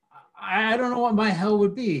know what my hell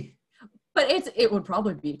would be. But it would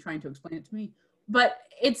probably be trying to explain it to me. But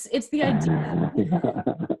it's the idea.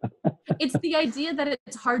 It's the idea that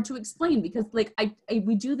it's hard to explain because like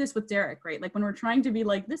we do this with Derek, right? Like when we're trying to be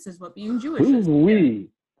like, this is what being Jewish is. Who's we?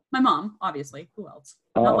 My mom, obviously. Who else?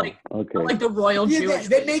 Oh, not like the royal Jewish.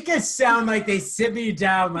 They make us sound like they sit me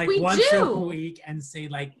down like once a week and say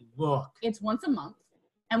like, look. It's once a month.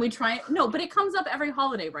 And we try it. No, but it comes up every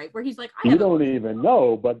holiday, right? Where he's like, you don't even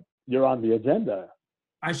know, but you're on the agenda.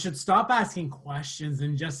 I should stop asking questions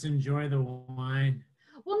and just enjoy the wine.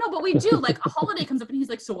 Well, no, but we do. Like a holiday comes up and he's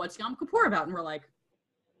like, so what's Yom Kippur about? And we're like,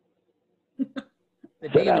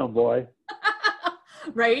 sit down, boy.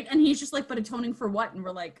 Right? And he's just like, but atoning for what? And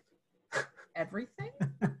we're like, everything?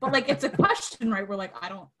 But like, it's a question, right? We're like, I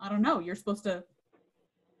don't know. You're supposed to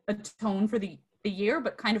atone for the year,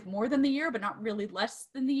 but kind of more than the year, but not really less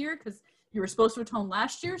than the year because you were supposed to atone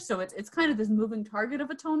last year. So it's kind of this moving target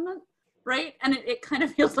of atonement. Right? And it kind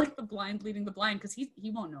of feels like the blind leading the blind because he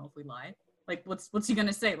won't know if we lie. Like what's he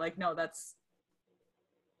gonna say? Like, no, that's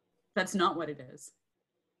not what it is.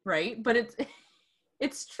 Right? But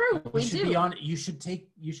it's true. We do. You should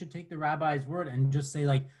take the rabbi's word and just say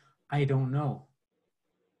like, I don't know.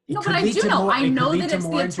 No, but I do know. I know that it's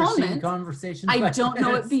the atonement. I don't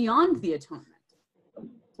know it beyond the atonement.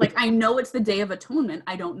 Like I know it's the Day of Atonement.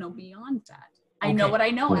 I don't know beyond that. I know what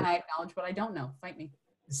I know and I acknowledge what I don't know. Fight me.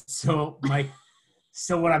 So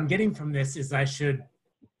what I'm getting from this is I should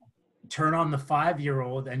turn on the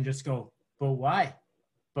 5-year-old and just go, but why?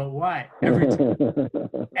 Every time.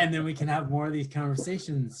 And then we can have more of these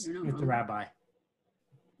conversations with the rabbi.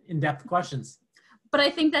 In-depth questions. But I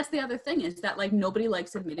think that's the other thing is that like nobody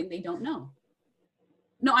likes admitting they don't know.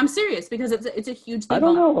 No, I'm serious because it's a huge thing. I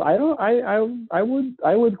don't know.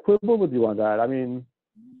 I would quibble with you on that. I mean,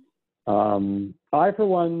 I, for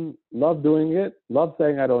one, love doing it, love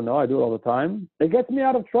saying I don't know. I do it all the time. It gets me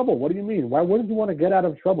out of trouble. What do you mean? Why wouldn't you want to get out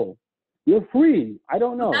of trouble? You're free. I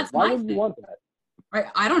don't know. Why wouldn't you want that? Right.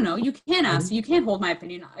 I don't know. You can't ask. You can't hold my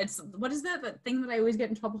opinion. It's, what is that thing that I always get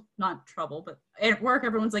in trouble? Not trouble, but at work,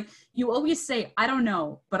 everyone's like, you always say, I don't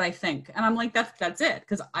know, but I think. And I'm like, that's it.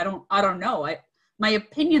 Because I don't know. My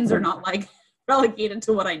opinions are not like relegated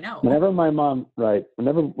to what I know. Whenever my mom,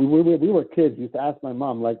 whenever we were kids, we used to ask my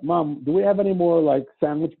mom, like, Mom, do we have any more like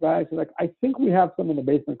sandwich bags? She's like, I think we have some in the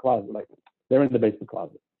basement closet. Like, they're in the basement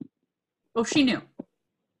closet. Oh, she knew.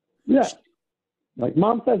 Yeah. Like,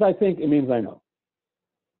 Mom says I think, it means I know.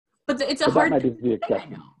 But it's a hard thing to be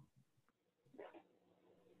accepted.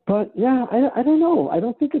 But yeah, I don't know. I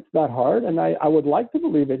don't think it's that hard. And I would like to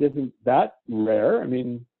believe it isn't that rare. I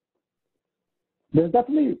mean, there's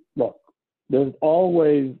definitely, look, there's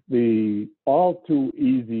always the all too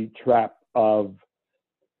easy trap of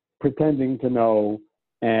pretending to know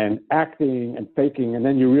and acting and faking. And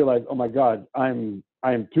then you realize, oh my God, I'm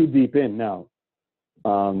I am too deep in now.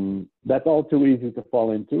 That's all too easy to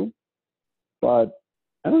fall into. But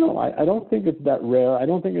I don't know. I don't think it's that rare. I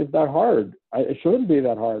don't think it's that hard. It shouldn't be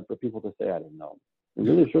that hard for people to say, I don't know. It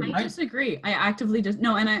really shouldn't. I disagree. I actively just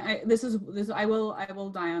no, and this is I will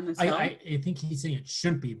die on this. I think he's saying it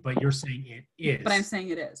shouldn't be, but you're saying it is. But I'm saying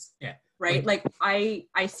it is. Yeah. Right. Like I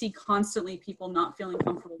see constantly people not feeling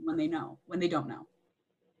comfortable when they don't know,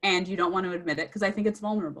 and you don't want to admit it because I think it's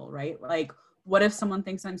vulnerable, right? Like, what if someone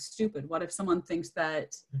thinks I'm stupid? What if someone thinks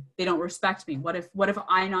that they don't respect me? What if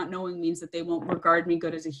I not knowing means that they won't regard me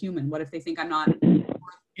good as a human? What if they think I'm not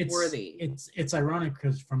worthy? It's ironic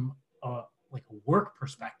because from like a work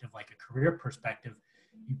perspective, like a career perspective,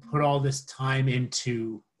 you put all this time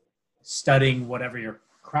into studying whatever your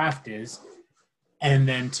craft is, and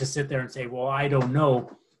then to sit there and say, well, I don't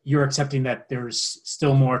know, you're accepting that there's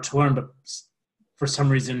still more to learn, but for some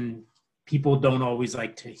reason, people don't always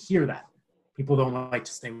like to hear that. People don't like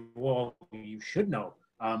to say, well, you should know.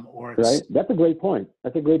 Or it's, right. That's a great point.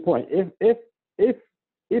 If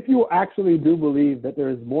you actually do believe that there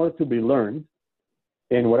is more to be learned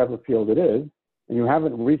in whatever field it is, and you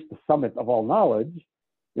haven't reached the summit of all knowledge,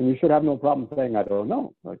 then you should have no problem saying, I don't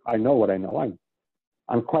know. Like, I know what I know.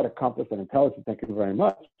 I'm quite accomplished and intelligent, thank you very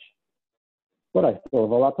much. But I still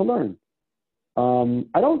have a lot to learn.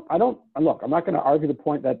 Look, I'm not going to argue the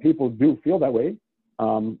point that people do feel that way.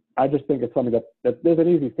 I just think it's something that there's an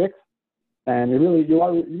easy fix. And you really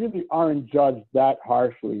aren't judged that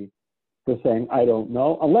harshly for saying, I don't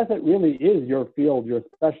know, unless it really is your field, your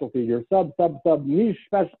specialty, your sub niche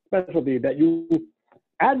specialty that you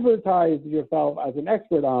advertise yourself as an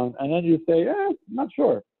expert on, and then you say, I'm not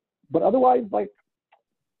sure. But otherwise, like,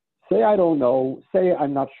 say, I don't know, say,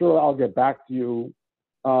 I'm not sure, I'll get back to you.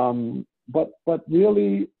 But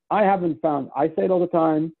really, I haven't found, I say it all the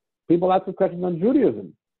time, people ask me questions on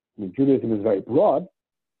Judaism. I mean, Judaism is very broad.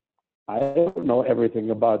 I don't know everything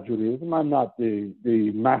about Judaism. I'm not the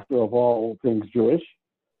master of all things Jewish.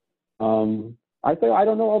 I say I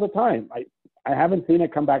don't know all the time. I haven't seen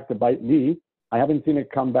it come back to bite me. I haven't seen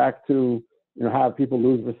it come back to, have people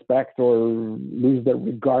lose respect or lose their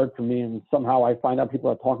regard for me. And somehow I find out people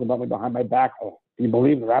are talking about me behind my back. Oh, do you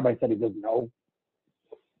believe the rabbi said he doesn't know?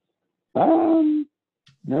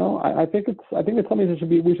 I think it's something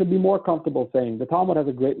that we should be more comfortable saying. The Talmud has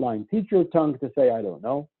a great line: teach your tongue to say I don't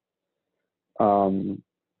know.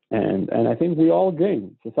 And I think we all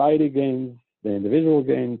gain. Society gains, the individual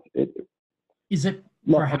gains.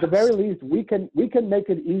 Look, at the very least, we can make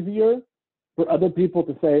it easier for other people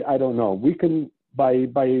to say I don't know. We can by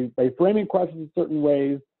framing questions in certain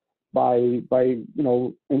ways, by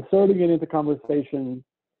inserting it into conversations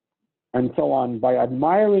and so on, by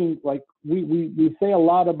admiring, like we say a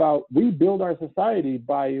lot about, we build our society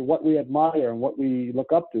by what we admire and what we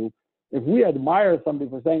look up to. If we admire somebody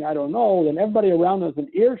for saying, I don't know, then everybody around us in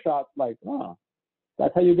earshot, like,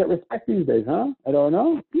 that's how you get respect these days, huh? I don't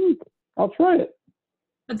know. I'll try it.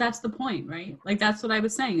 But that's the point, right? Like, that's what I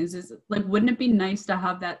was saying is like, wouldn't it be nice to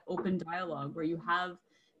have that open dialogue where you have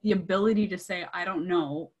the ability to say, I don't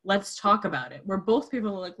know, let's talk about it. Where both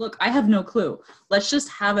people are like, look, I have no clue. Let's just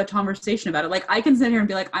have a conversation about it. Like, I can sit here and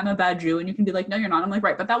be like, I'm a bad Jew. And you can be like, no, you're not. I'm like,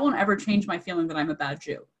 right. But that won't ever change my feeling that I'm a bad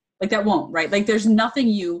Jew. Like, that won't, right? Like, there's nothing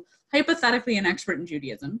you, hypothetically an expert in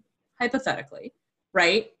Judaism, hypothetically,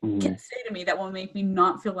 right, can say to me that will make me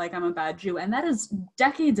not feel like I'm a bad Jew. And that is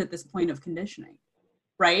decades at this point of conditioning,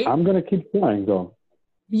 right? I'm going to keep trying, though.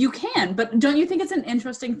 You can, but don't you think it's an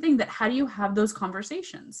interesting thing that how do you have those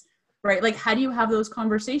conversations, right? Like, how do you have those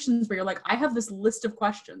conversations where you're like, I have this list of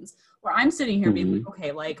questions where I'm sitting here being like,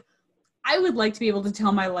 okay, like, I would like to be able to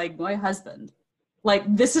tell my husband, like,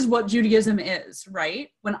 this is what Judaism is,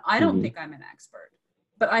 right? When I don't think I'm an expert,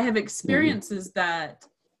 but I have experiences that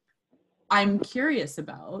I'm curious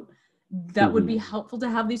about that would be helpful to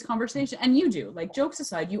have these conversations. And you do, like, jokes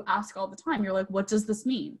aside, you ask all the time. You're like, what does this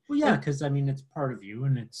mean? Well, yeah, because I mean, it's part of you,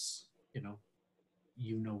 and it's,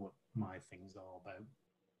 you know what my thing's all about.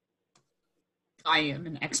 I am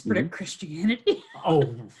an expert at Christianity.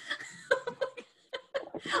 Oh.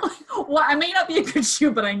 Well, I may not be a good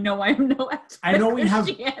Jew, but I know I am no expert. I know we have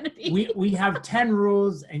we have 10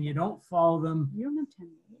 rules, and you don't follow them. You don't have 10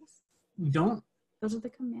 rules. We don't. Those are the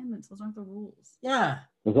commandments. Those aren't the rules. Yeah.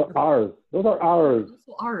 Those are ours. Those are ours.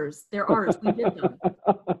 Those are ours. They're ours. We did them.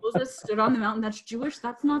 Moses stood on the mountain. That's Jewish.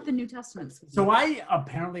 That's not the New Testament. So I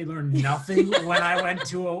apparently learned nothing when I went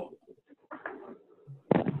to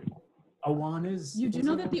Awanas. You do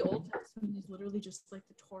know that the Old Testament is literally just like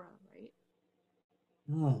the Torah, right?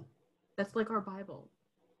 No. That's like our Bible.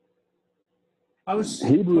 I was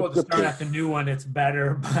told to start at the new one. It's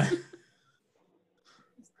better, but...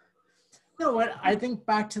 know what? I think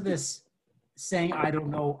back to this saying, I don't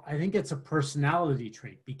know. I think it's a personality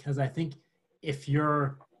trait, because I think if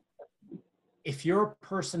you're a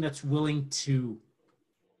person that's willing to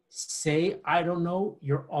say, I don't know,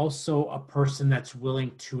 you're also a person that's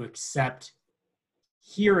willing to accept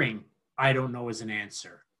hearing, I don't know, as an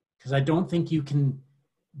answer. Because I don't think you can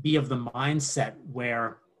be of the mindset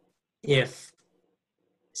where if,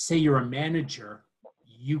 say, you're a manager,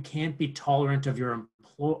 you can't be tolerant of your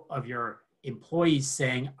employees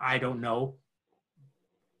saying, I don't know,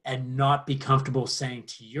 and not be comfortable saying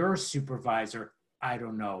to your supervisor, I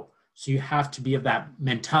don't know. So you have to be of that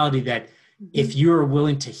mentality that if you're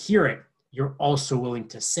willing to hear it, you're also willing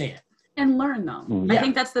to say it. And learn, though. Yeah. I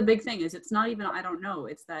think that's the big thing, is it's not even, I don't know,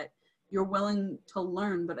 it's that you're willing to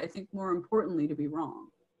learn, but I think more importantly, to be wrong.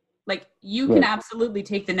 Like, you can absolutely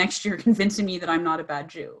take the next year convincing me that I'm not a bad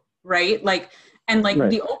Jew, right? Like, and like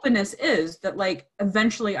the openness is that, like,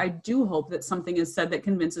 eventually I do hope that something is said that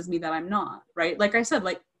convinces me that I'm not, right? Like I said,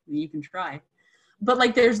 like, you can try, but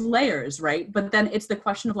like there's layers, right? But then it's the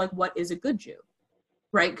question of like, what is a good Jew,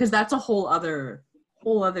 right? Because that's a whole other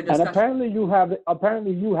discussion. And apparently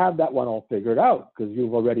you have that one all figured out, because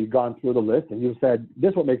you've already gone through the list and you said,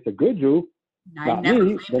 this is what makes a good Jew, not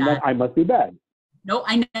me, then I must be bad. No,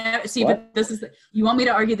 I never see. But this is you want me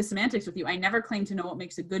to argue the semantics with you. I never claimed to know what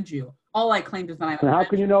makes a good Jew. All I claimed is that I'm. And how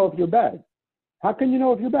can you know if you're bad? How can you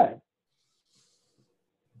know if you're bad?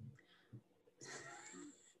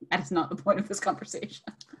 That's not the point of this conversation.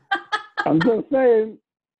 I'm just saying.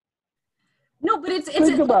 No, but it's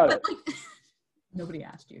Think about it. Like, nobody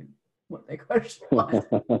asked you what their question was.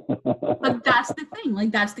 But that's the thing.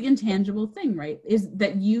 Like, that's the intangible thing, right? Is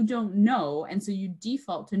that you don't know, and so you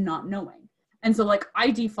default to not knowing. And so, like,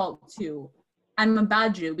 I default to, I'm a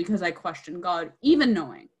bad Jew because I question God, even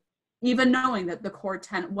knowing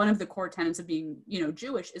that one of the core tenets of being,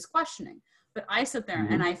 Jewish is questioning. But I sit there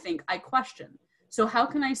and I think I question. So how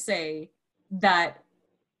can I say that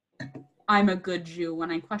I'm a good Jew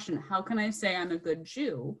when I question? How can I say I'm a good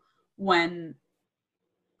Jew when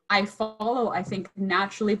I follow, I think,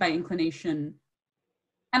 naturally by inclination,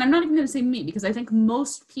 and I'm not even going to say me, because I think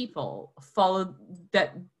most people follow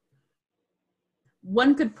that.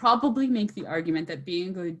 One could probably make the argument that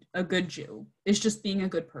being a good Jew is just being a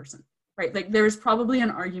good person, right? Like, there's probably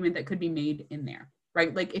an argument that could be made in there,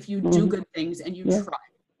 right? Like, if you do good things and you try,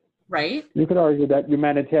 right? You could argue that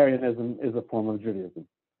humanitarianism is a form of Judaism.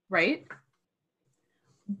 Right?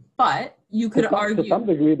 But you could argue... To some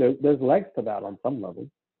degree, there's legs to that on some level.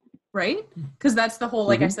 Right? Because that's the whole,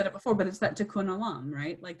 like I said it before, but it's that tikkun olam,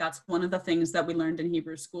 right? Like, that's one of the things that we learned in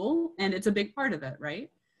Hebrew school, and it's a big part of it,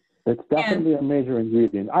 right? It's definitely a major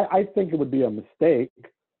ingredient. I think it would be a mistake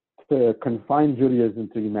to confine Judaism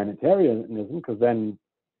to humanitarianism, because then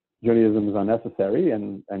Judaism is unnecessary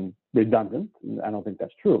and redundant. And I don't think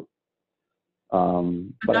that's true.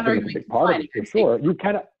 But I think it's a big part of it, for sure. You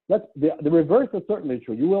cannot. The reverse is certainly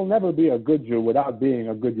true. You will never be a good Jew without being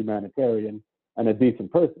a good humanitarian and a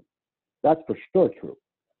decent person. That's for sure true.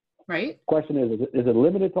 Right. Question is it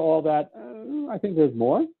limited to all that? I think there's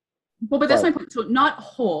more. Well, but that's my point. So not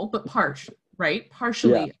whole, but right?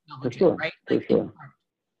 Partially acknowledging, right? Like, for sure.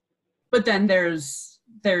 But then there's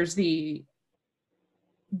the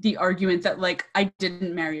argument that, like, I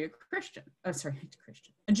didn't marry a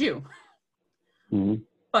Jew. Mm-hmm.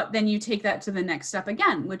 But then you take that to the next step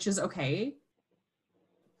again, which is, okay,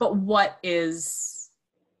 but what is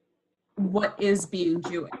being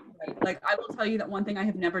Jewish, right? Like, I will tell you that one thing I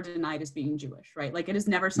have never denied is being Jewish, right? Like, it is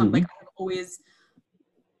never something, like, I've always...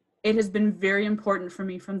 It has been very important for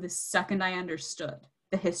me from the second I understood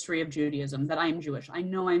the history of Judaism that I am Jewish. I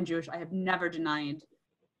know I'm Jewish. I have never denied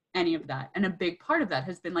any of that. And a big part of that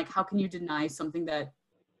has been, like, how can you deny something that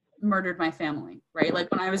murdered my family, right?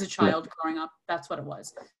 Like, when I was a child growing up, that's what it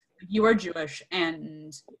was. You are Jewish,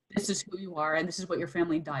 and this is who you are, and this is what your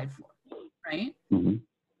family died for, right? Mm-hmm.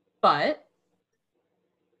 But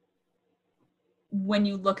when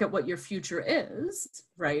you look at what your future is,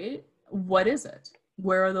 right, what is it?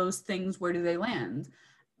 Where are those things? Where do they land?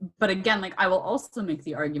 But again, like, I will also make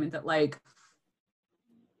the argument that, like,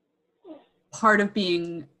 part of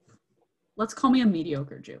being, let's call me a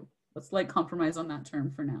mediocre Jew. Let's, like, compromise on that term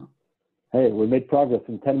for now. Hey, we made progress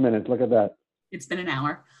in 10 minutes. Look at that. It's been an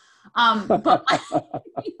hour. But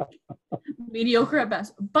mediocre at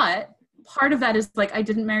best. But part of that is, like, I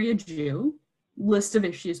didn't marry a Jew. List of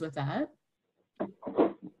issues with that.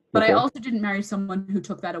 But I also didn't marry someone who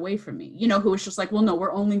took that away from me, who was just like, well, no,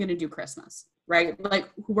 we're only going to do Christmas, right? Like,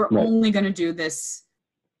 we're only going to do this.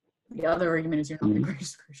 The other argument is you're not the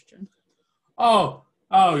greatest Christian. Oh,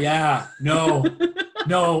 yeah. No.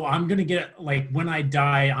 no, I'm going to get, like, when I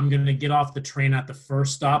die, I'm going to get off the train at the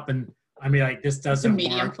first stop and I'm gonna be like, this The doesn't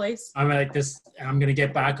medium work. place. I'm like this, and I'm going to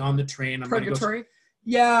get back on the train. I'm going to go, Purgatory.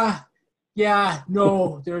 yeah,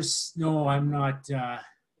 no, I'm not,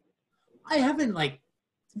 I haven't, like,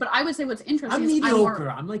 But I would say what's interesting I'm is mediocre.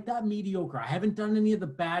 I'm like that mediocre. I haven't done any of the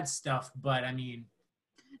bad stuff, but I mean,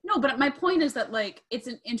 no, but my point is that, like, it's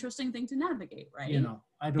an interesting thing to navigate, right? you know,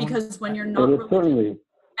 I don't, because when you're not It is religious, certainly,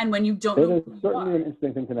 and when you don't it know is who you certainly are, an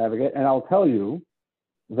interesting thing to navigate. And I'll tell you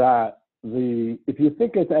that if you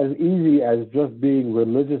think it's as easy as just being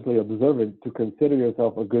religiously observant to consider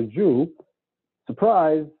yourself a good Jew,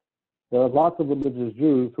 surprise, there are lots of religious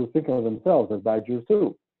Jews who think of themselves as bad Jews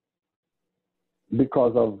too,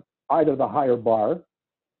 because of either the higher bar,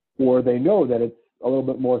 or they know that it's a little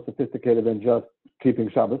bit more sophisticated than just keeping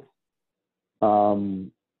Shabbos,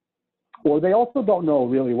 or they also don't know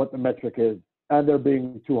really what the metric is, and they're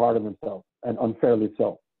being too hard on themselves, and unfairly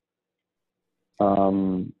so.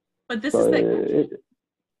 but this So is the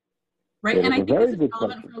right, it and is I a think very this is good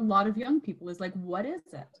relevant question. for a lot of young people. Is like, what is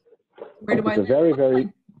it? Where do I It's a live? very, What do I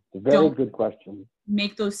very, very don't good question.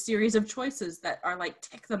 make those series of choices that are like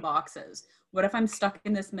tick the boxes? What if I'm stuck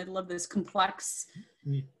in this middle of this complex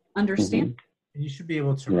understanding? you should be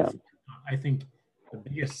able to, Yeah. I think the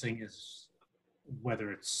biggest thing is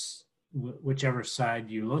whether it's whichever side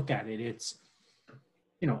you look at it, it's,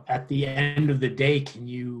 you know, at the end of the day, can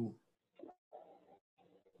you,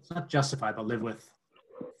 it's not justify, but live with,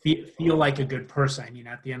 feel like a good person. I mean,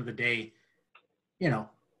 at the end of the day, you know,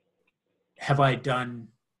 have I done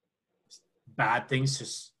bad things to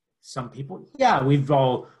some people? Yeah, we've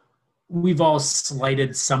all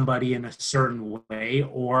slighted somebody in a certain way,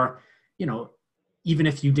 or, you know, even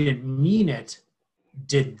if you didn't mean it,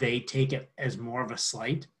 did they take it as more of a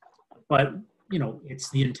slight? But, you know, it's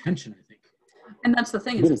the intention, I think. And that's the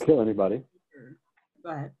thing. You didn't kill anybody. Go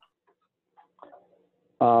ahead.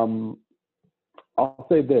 I'll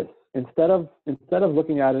say this: instead of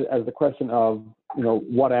looking at it as the question of, you know,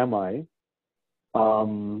 what am I?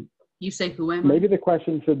 You say, who am I? Maybe the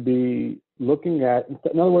question should be looking at,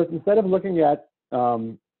 in other words, instead of looking at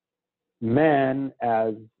man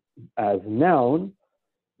as noun,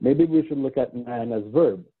 maybe we should look at man as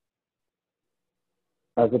verb.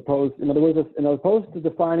 As opposed to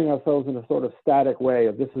defining ourselves in a sort of static way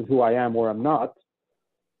of this is who I am or I'm not,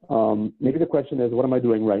 maybe the question is, what am I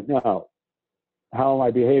doing right now? How am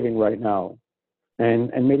I behaving right now?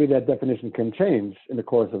 And maybe that definition can change in the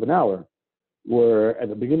course of an hour, where at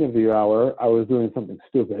the beginning of the hour, I was doing something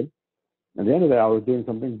stupid. At the end of the hour, I was doing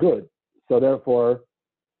something good. So therefore,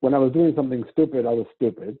 when I was doing something stupid, I was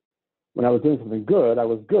stupid. When I was doing something good, I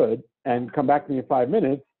was good. And come back to me in 5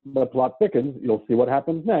 minutes, the plot thickens, you'll see what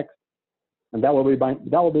happens next. And that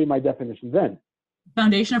will be my definition then.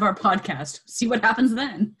 Foundation of our podcast. See what happens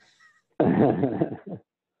then.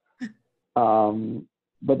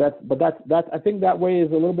 But that's I think that way is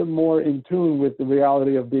a little bit more in tune with the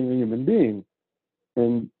reality of being a human being,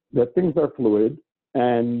 and that things are fluid.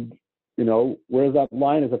 And, you know, where's that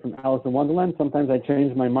line? Is it from Alice in Wonderland? Sometimes I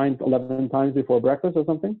change my mind 11 times before breakfast or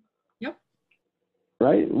something. Yep.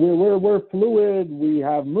 Right? We're fluid. We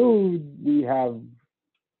have moods. We have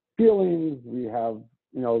feelings. We have,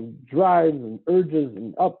 you know, drives and urges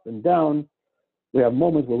and up and down. We have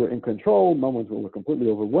moments where we're in control, moments where we're completely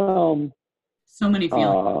overwhelmed. So many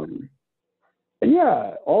feelings.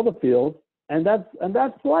 Yeah, all the feels, and that's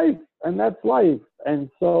life, and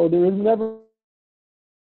so there is never,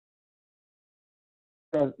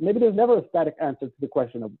 maybe there's never a static answer to the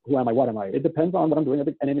question of who am I, what am I. It depends on what I'm doing at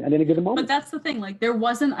any given moment. But that's the thing. Like, there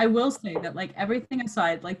wasn't. I will say that, like, everything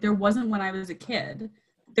aside, like, there wasn't when I was a kid.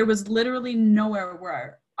 There was literally nowhere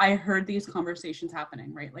where I heard these conversations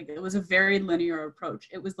happening, right? Like, it was a very linear approach.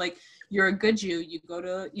 It was like, you're a good Jew, you go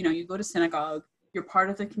to synagogue, you're part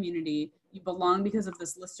of the community, you belong because of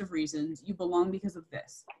this list of reasons, you belong because of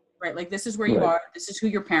this, right? Like, this is where you are, this is who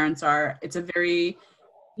your parents are. It's a very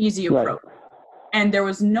easy approach. Right. And there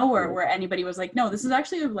was nowhere where anybody was like, no, this is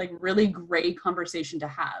actually a, like, really great conversation to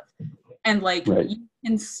have. And, like, you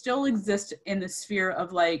can still exist in the sphere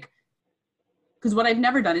of, like, because what I've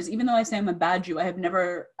never done is, even though I say I'm a bad Jew, I've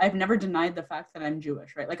never denied the fact that I'm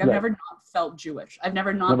Jewish, right? Like, I've never not felt Jewish. I've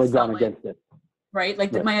never felt gone against it. Right?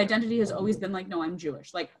 Like, my identity has always been like, no, I'm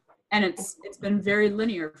Jewish. Like, and it's been very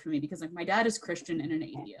linear for me because, like, my dad is Christian and an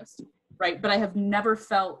atheist, right? But I have never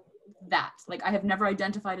felt that. Like, I have never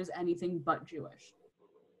identified as anything but Jewish.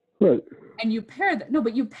 Right. And you pair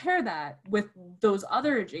that with those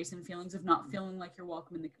other adjacent feelings of not feeling like you're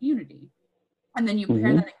welcome in the community. And then you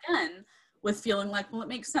pair that again with feeling like, well, it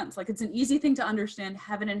makes sense. Like, it's an easy thing to understand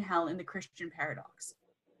heaven and hell in the Christian paradox,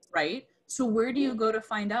 right? So where do you go to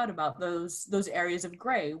find out about those areas of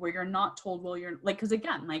gray where you're not told, well, you're like, because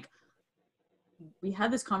again, like we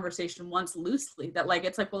had this conversation once loosely that like,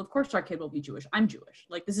 it's like, well, of course our kid will be Jewish. I'm Jewish.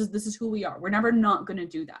 Like this is who we are. We're never not going to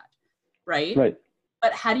do that. Right. Right.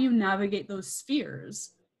 But how do you navigate those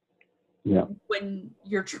spheres when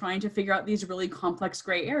you're trying to figure out these really complex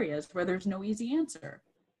gray areas where there's no easy answer?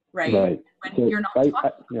 Right. When so you're not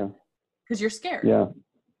talking because you're scared.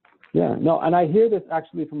 Yeah, no, and I hear this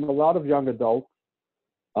actually from a lot of young adults.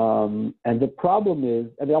 And the problem is,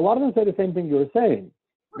 and a lot of them say the same thing you were saying.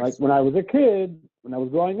 Like when I was a kid, when I was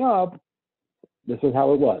growing up, this is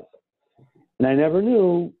how it was. And I never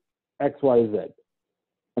knew X, Y, Z.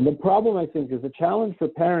 And the problem, I think, is the challenge for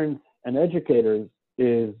parents and educators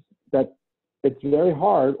is that it's very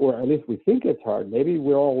hard, or at least we think it's hard. Maybe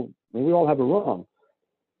we all have it wrong.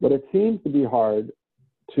 But it seems to be hard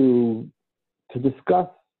to discuss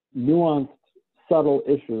nuanced, subtle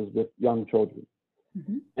issues with young children.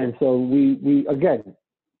 Mm-hmm. And so we again,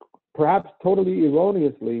 perhaps totally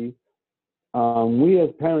erroneously, we as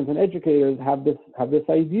parents and educators have this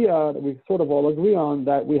idea that we sort of all agree on,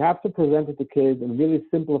 that we have to present it to kids in a really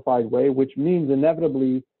simplified way, which means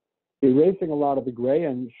inevitably erasing a lot of the gray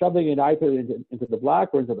and shoving it either into the black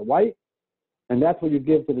or into the white. And that's what you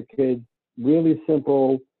give to the kids, really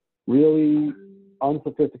simple, really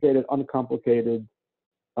unsophisticated, uncomplicated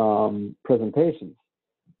presentations.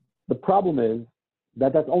 The problem is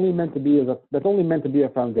that that's only meant to be a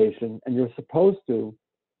foundation, and you're supposed to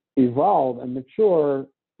evolve and mature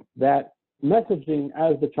that messaging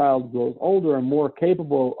as the child grows older and more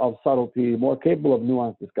capable of subtlety, more capable of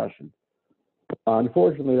nuanced discussion.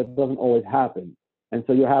 Unfortunately, that doesn't always happen, and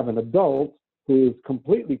so you have an adult who is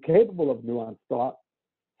completely capable of nuanced thought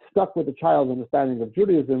stuck with the child's understanding of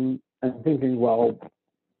Judaism and thinking, well,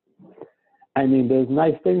 I mean, there's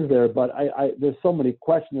nice things there, but there's so many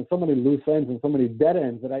questions, so many loose ends, and so many dead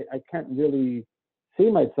ends that I can't really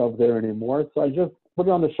see myself there anymore. So I just put it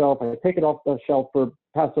on the shelf. I take it off the shelf for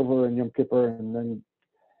Passover and Yom Kippur, and then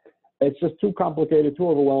it's just too complicated, too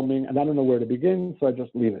overwhelming, and I don't know where to begin, so I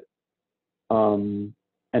just leave it. And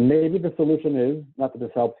maybe the solution is, not that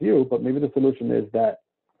this helps you, but maybe the solution is that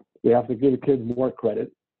we have to give the kids more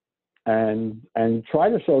credit and try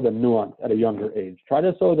to show them nuance at a younger age. Try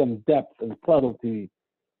to show them depth and subtlety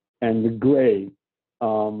and the gray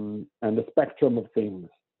and the spectrum of things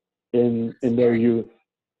in their youth.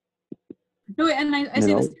 No, and I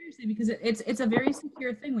say this seriously because it's a very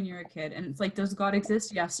secure thing when you're a kid, and it's like, does God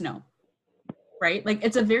exist? Yes, no. Right? Like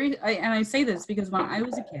it's a very, and I say this because when I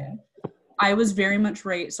was a kid, I was very much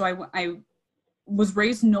raised. So I was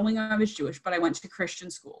raised knowing I was Jewish, but I went to Christian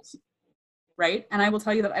schools. Right? And I will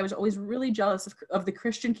tell you that I was always really jealous of the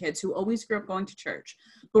Christian kids who always grew up going to church,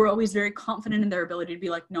 who were always very confident in their ability to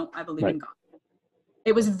be like, no, I believe in God.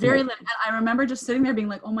 It was very, and I remember just sitting there being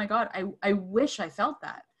like, oh my God, I wish I felt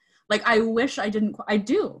that. Like, I wish I didn't, I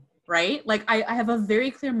do, right? Like, I have a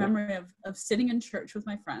very clear memory of sitting in church with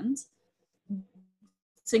my friends,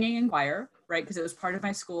 singing in choir, right? Because it was part of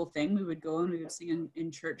my school thing. We would go and we would sing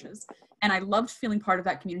in churches. And I loved feeling part of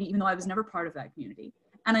that community, even though I was never part of that community.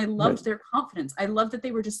 And I loved their confidence. I loved that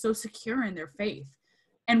they were just so secure in their faith.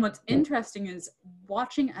 And what's interesting is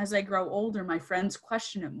watching as I grow older, my friends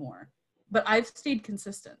question it more. But I've stayed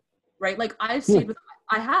consistent, right? Like I've stayed with,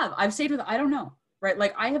 I've stayed with, I don't know, right?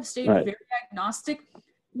 Like I have stayed very agnostic,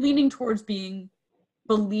 leaning towards being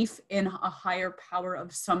belief in a higher power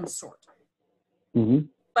of some sort. Mm-hmm.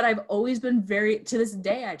 But I've always been to this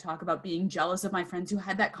day, I talk about being jealous of my friends who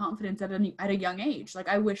had that confidence at a young age. Like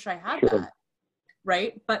I wish I had that.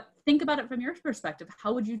 Right? But think about it from your perspective.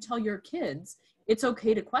 How would you tell your kids it's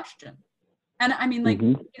okay to question? And I mean, like,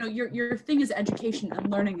 your thing is education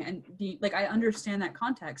and learning and like, I understand that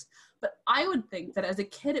context, but I would think that as a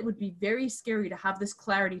kid, it would be very scary to have this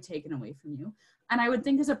clarity taken away from you. And I would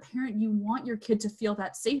think as a parent, you want your kid to feel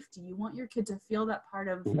that safety. You want your kid to feel that part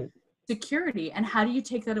of security. And how do you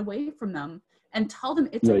take that away from them and tell them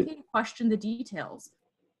it's okay to question the details?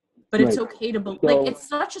 But it's okay to believe, like, it's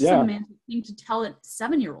such a semantic thing to tell a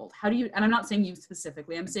 7-year-old. How do you, and I'm not saying you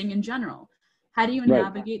specifically, I'm saying in general, how do you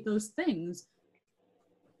navigate those things?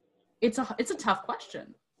 It's a tough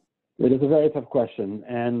question. It is a very tough question.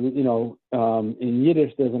 And, in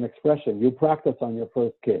Yiddish, there's an expression, you practice on your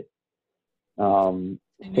first kid. My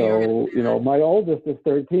oldest is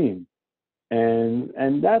 13.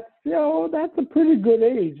 And that's, that's a pretty good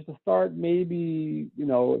age to start maybe,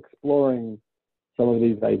 exploring some of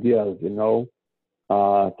these ideas,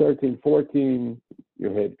 13, 14, you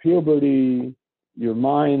hit puberty, your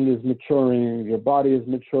mind is maturing, your body is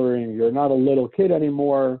maturing, you're not a little kid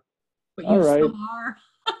anymore. But you still are.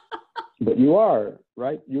 But you are,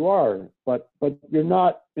 right? You are, but you're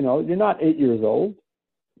not, you're not 8 years old.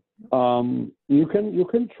 You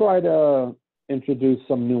can try to introduce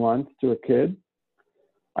some nuance to a kid.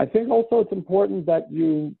 I think also it's important that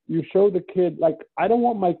you show the kid, like, I don't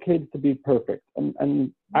want my kids to be perfect.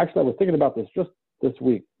 And actually, I was thinking about this just this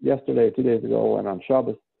week, yesterday, 2 days ago, and on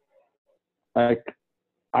Shabbos. Like,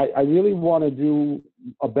 I really want to do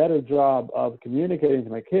a better job of communicating to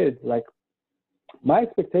my kids. Like, my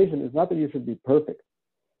expectation is not that you should be perfect.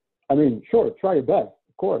 I mean, sure, try your best,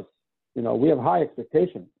 of course. We have high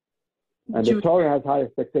expectations. And the Torah has high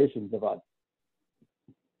expectations of us.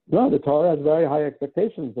 No, the Torah has very high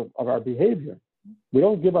expectations of our behavior. We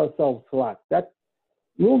don't give ourselves slack. That's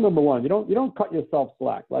rule number one. You don't cut yourself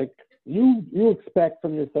slack. Like, you expect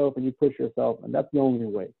from yourself and you push yourself, and that's the only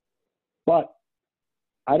way. But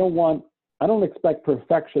I don't expect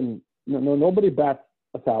perfection. Nobody bats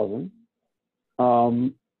 1,000.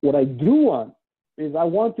 What I do want is I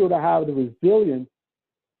want you to have the resilience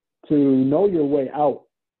to know your way out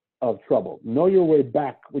of trouble, know your way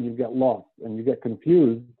back when you get lost and you get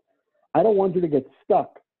confused. I don't want you to get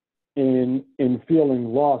stuck in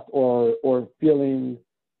feeling lost or feeling,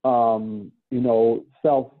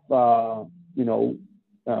 self, when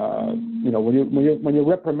you're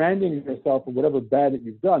reprimanding yourself for whatever bad that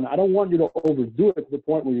you've done. I don't want you to overdo it to the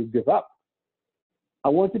point where you give up. I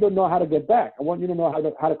want you to know how to get back. I want you to know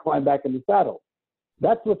how to climb back in the saddle.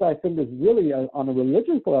 That's what I think is really on a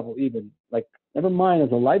religious level, even, like, never mind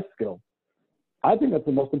as a life skill. I think that's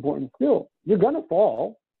the most important skill. You're gonna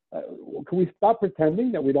fall. Can we stop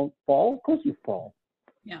pretending that we don't fall? Of course you fall.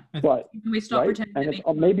 Yeah. But can we stop pretending? And it's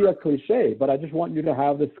maybe a cliche, but I just want you to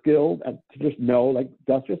have the skill and to just know, like,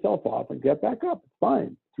 dust yourself off and get back up. It's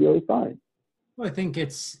fine. It's really fine. Well, I think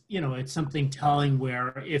it's something telling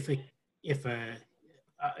where if a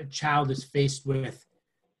child is faced with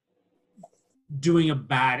doing a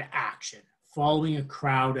bad action, following a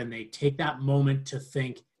crowd, and they take that moment to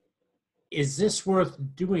think, is this worth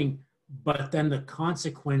doing? But then the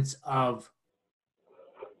consequence of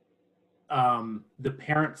the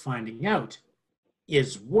parent finding out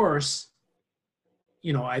is worse.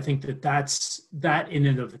 I think that in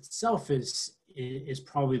and of itself is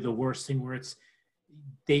probably the worst thing, where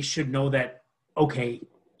they should know that, okay,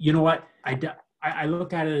 you know what? I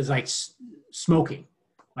look at it as like smoking.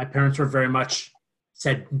 My parents were very much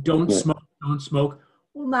said, don't smoke, don't smoke.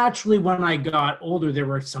 Well, naturally, when I got older, there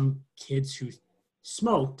were some kids who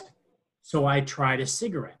smoked, so I tried a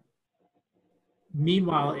cigarette.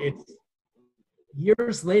 Meanwhile, it's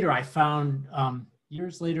years later, I found,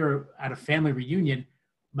 years later at a family reunion,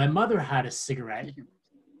 my mother had a cigarette,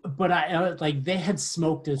 but they had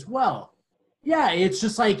smoked as well. Yeah, it's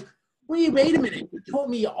just like, wait a minute, you told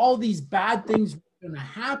me all these bad things were going to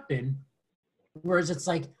happen. Whereas it's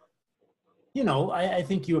like, I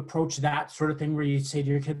think you approach that sort of thing where you say to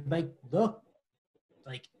your kid, like, look,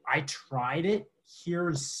 like, I tried it.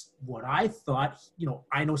 Here's what I thought.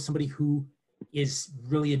 I know somebody who is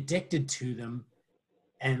really addicted to them.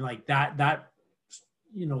 And like that,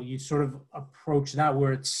 you sort of approach that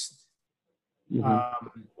where it's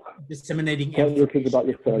disseminating Tell your kids about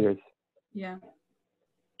your failures. Yeah.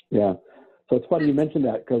 Yeah. So it's funny you mentioned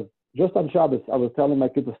that, because just on Shabbos, I was telling my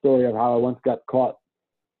kids a story of how I once got caught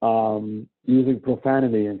using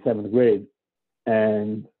profanity in 7th grade.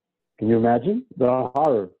 And can you imagine the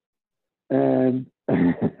horror? And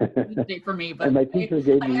for me, but and my teacher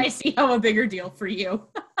gave me, I see how a bigger deal for you.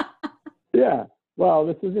 Yeah. Well,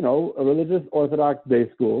 this is, a religious Orthodox day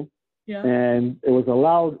school. Yeah. And it was a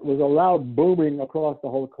loud booming across the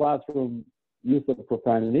whole classroom use of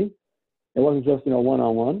profanity. It wasn't just,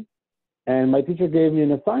 one-on-one. And my teacher gave me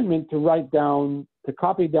an assignment to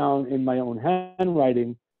copy down in my own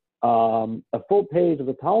handwriting a full page of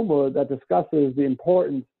the Talmud that discusses the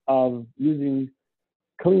importance of using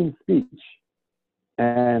clean speech.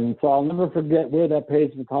 And so I'll never forget where that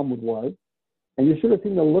page of the Talmud was. And you should have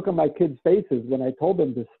seen the look on my kids' faces when I told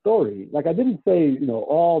them this story. Like, I didn't say,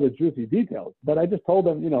 all the juicy details, but I just told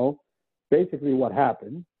them, basically what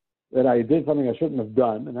happened, that I did something I shouldn't have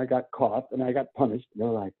done, and I got caught, and I got punished. And they're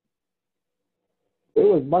like, it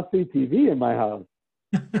was must-see TV in my house.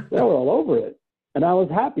 They were all over it. And I was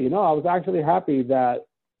happy. I was actually happy that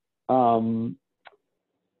I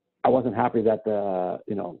wasn't happy that I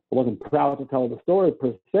wasn't proud to tell the story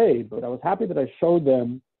per se, but I was happy that I showed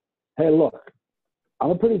them, hey, look, I'm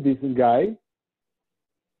a pretty decent guy.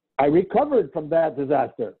 I recovered from that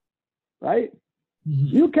disaster, right? Mm-hmm.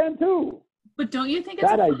 You can too. But don't you think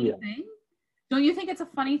it's a funny thing? Don't you think it's a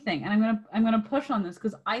funny thing? And I'm gonna push on this,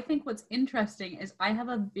 because I think what's interesting is I have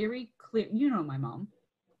a very clear, my mom.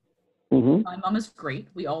 Mm-hmm. My mom is great.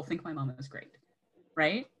 We all think my mom is great,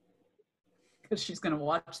 right? Because she's going to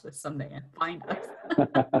watch this someday and find us.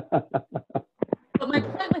 But my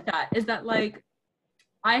point with that is that, like,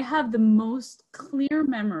 I have the most clear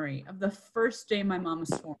memory of the first day my mom was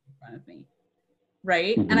sworn in front of me,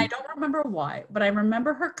 right? Mm-hmm. And I don't remember why, but I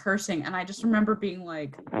remember her cursing, and I just remember being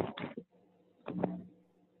like,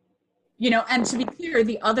 you know, and to be clear,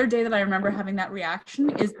 the other day that I remember having that reaction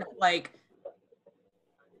is that, like,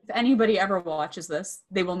 if anybody ever watches this,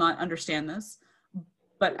 they will not understand this.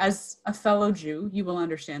 But as a fellow Jew, you will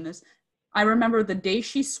understand this. I remember the day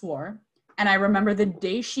she swore, and I remember the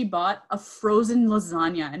day she bought a frozen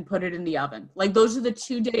lasagna and put it in the oven. Like, those are the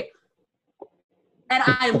 2 days. And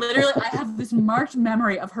I have this marked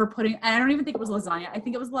memory of her putting, and I don't even think it was lasagna. I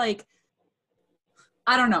think it was like,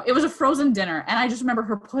 I don't know. It was a frozen dinner. And I just remember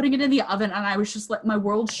her putting it in the oven, and I was just like, my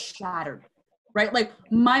world shattered, right? Like,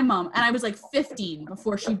 my mom, and I was like 15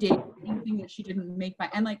 before she did anything that she didn't make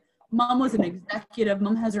and like, mom was an executive.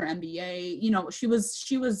 Mom has her MBA. You know, she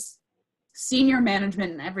was senior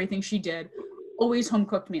management in everything she did, always home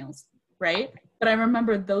cooked meals, right? But I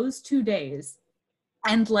remember those 2 days,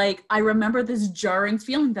 and like, I remember this jarring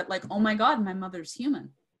feeling that, like, oh my God, my mother's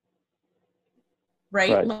human,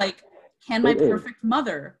 right? Like, can my perfect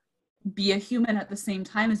mother be a human at the same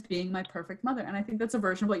time as being my perfect mother? And I think that's a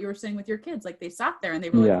version of what you were saying with your kids. Like, they sat there and they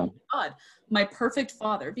were like, oh my God, my perfect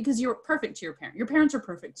father, because you're perfect to your parent. Your parents are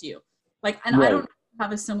perfect to you. Like, and I don't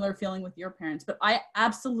have a similar feeling with your parents, but I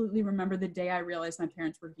absolutely remember the day I realized my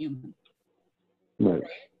parents were human. Right.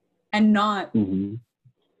 And not,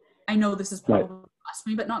 I know this is probably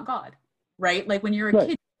blasphemy, but not God, right? Like, when you're a kid,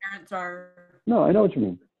 your parents are. No, I know what you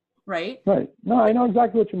mean. Right? Right. No, I know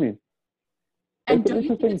exactly what you mean. And don't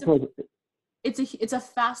you think it's a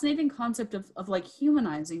fascinating concept of like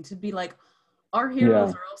humanizing, to be like, our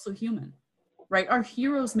heroes are also human, right? Our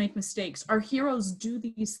heroes make mistakes. Our heroes do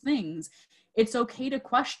these things. It's okay to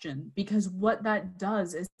question, because what that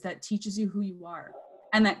does is that teaches you who you are.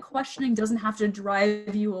 And that questioning doesn't have to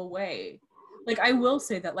drive you away. Like, I will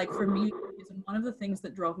say that, like, for me, one of the things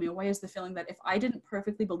that drove me away is the feeling that if I didn't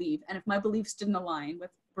perfectly believe, and if my beliefs didn't align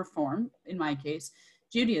with Reform, in my case,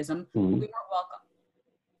 Judaism, we weren't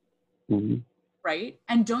welcome. Right?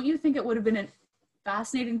 And don't you think it would have been a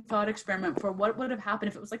fascinating thought experiment for what would have happened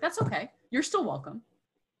if it was like, that's okay, you're still welcome.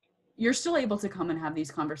 You're still able to come and have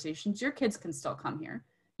these conversations. Your kids can still come here.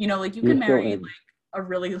 You know, like, you can marry like a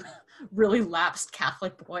really, really lapsed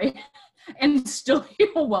Catholic boy and still be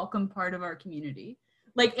a welcome part of our community.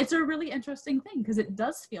 Like, it's a really interesting thing, because it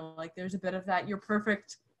does feel like there's a bit of that, you're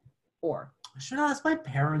perfect, or. I should ask my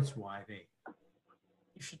parents why they.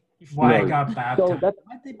 You should why I got baptized. So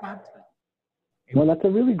Why they baptized? Well, that's a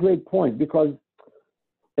really great point, because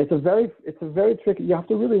it's a very tricky. You have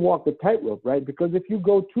to really walk the tightrope, right? Because if you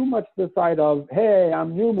go too much to the side of, hey,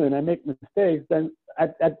 I'm human, I make mistakes, then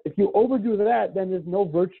if you overdo that, then there's no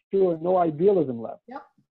virtue and no idealism left. Yep.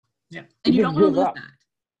 Yeah. And you don't want to lose that.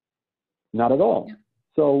 Not at all. Yep.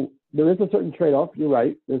 So there is a certain trade-off. You're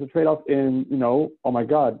right. There's a trade-off in, you know, oh my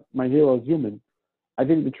God, my hero is human. I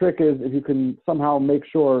think the trick is if you can somehow make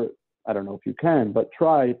sure, I don't know if you can, but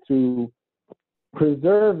try to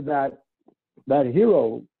preserve that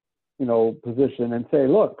hero, you know, position, and say,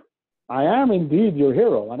 look, I am indeed your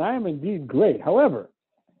hero and I am indeed great. However,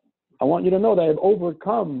 I want you to know that I've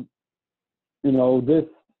overcome, you know, this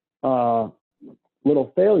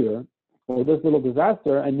little failure or this little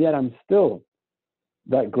disaster, and yet I'm still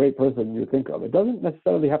that great person you think of. It doesn't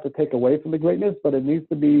necessarily have to take away from the greatness, but it needs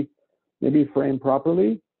to be maybe framed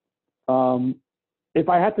properly. If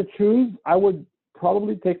I had to choose, I would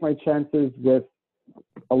probably take my chances with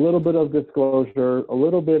a little bit of disclosure, a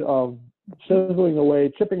little bit of chiseling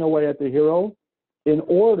away, chipping away at the hero, in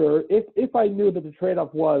order, if I knew that the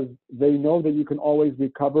trade-off was they know that you can always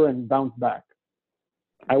recover and bounce back,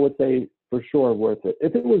 I would say for sure worth it.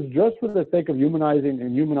 If it was just for the sake of humanizing,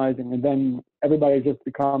 and then everybody just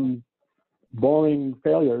becomes boring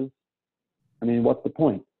failures, I mean, what's the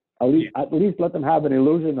point? At least let them have an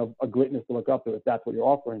illusion of a greatness to look up to, if that's what you're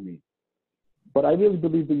offering me. But I really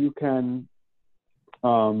believe that you can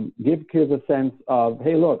give kids a sense of,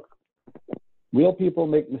 hey, look, real people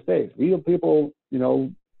make mistakes. Real people, you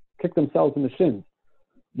know, kick themselves in the shins.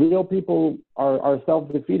 Real people are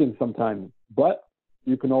self-defeating sometimes, but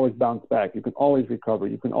you can always bounce back. You can always recover.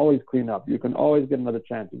 You can always clean up. You can always get another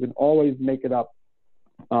chance. You can always make it up,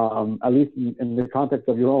 at least in the context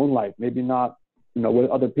of your own life. Maybe not, you know, with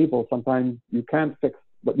other people. Sometimes you can't fix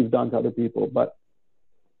what you've done to other people, but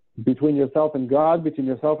between yourself and God, between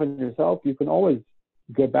yourself and yourself, you can always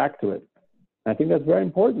get back to it. And I think that's very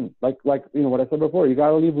important. Like you know what I said before, you got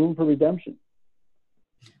to leave room for redemption.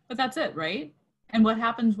 But that's it, right? And what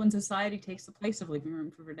happens when society takes the place of leaving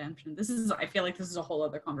room for redemption? I feel like this is a whole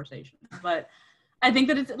other conversation, but I think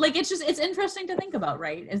that it's interesting to think about,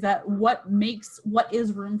 right? Is that what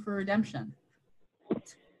is room for redemption?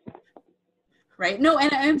 Right? No,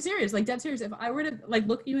 and I'm serious, like dead serious. If I were to like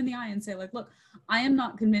look you in the eye and say like, look, I am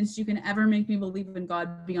not convinced you can ever make me believe in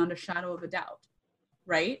God beyond a shadow of a doubt,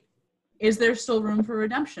 right? Is there still room for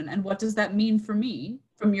redemption? And what does that mean for me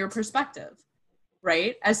from your perspective,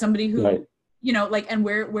 right? As somebody who, right. you know, like, and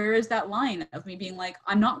where is that line of me being like,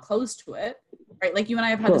 I'm not close to it, right? Like you and I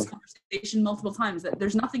have had this conversation multiple times that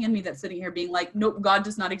there's nothing in me that's sitting here being like, nope, God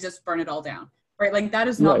does not exist, burn it all down, right? Like that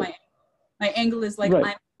is not my angle is like,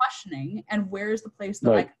 I'm questioning, and where is the place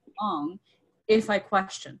that I can belong if I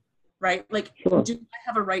question, right? Like, do I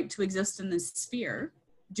have a right to exist in this sphere?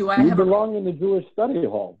 Do I belong in the Jewish study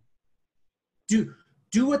hall? Do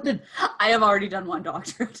what the I have already done one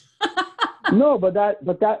doctorate. No, but that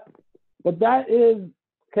is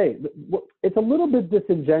okay. It's a little bit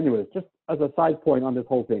disingenuous, just as a side point on this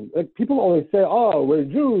whole thing. Like people always say, "Oh, we're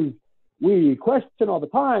Jews. We question all the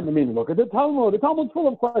time." I mean, look at the Talmud. The Talmud's full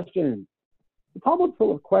of questions. The Talmud's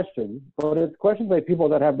full of questions, but it's questions by people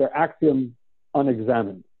that have their axioms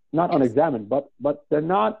unexamined. Not unexamined, but they're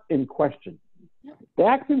not in question. The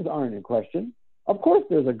axioms aren't in question. Of course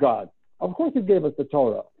there's a God. Of course he gave us the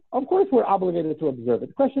Torah. Of course we're obligated to observe it.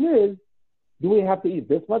 The question is, do we have to eat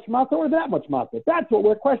this much matzah or that much matzah? That's what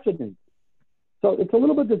we're questioning. So it's a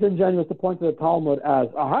little bit disingenuous to point to the Talmud as,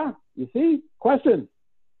 you see, questions.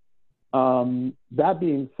 That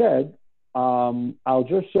being said, I'll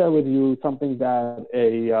just share with you something that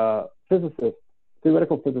a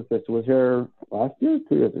theoretical physicist who was here last year,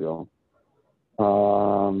 2 years ago,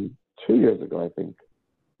 2 years ago, I think,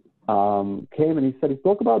 came and he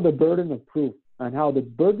spoke about the burden of proof and how the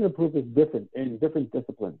burden of proof is different in different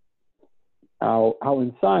disciplines. How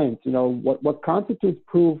in science, you know, what constitutes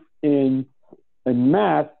proof in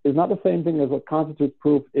math is not the same thing as what constitutes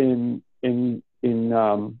proof in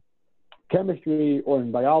chemistry or in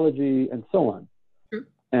biology and so on. True.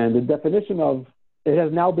 And the definition of it has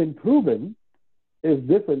now been proven is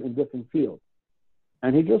different in different fields.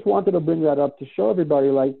 And he just wanted to bring that up to show everybody,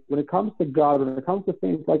 like, when it comes to God, when it comes to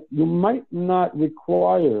things, like, you might not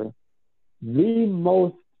require the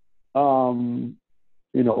most,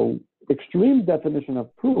 extreme definition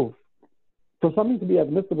of proof for something to be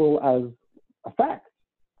admissible as a fact,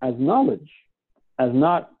 as knowledge, as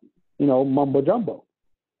not, mumbo jumbo.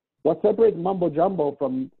 What separates mumbo jumbo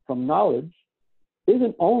from knowledge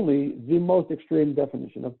isn't only the most extreme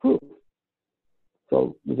definition of proof.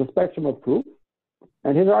 So there's a spectrum of proof.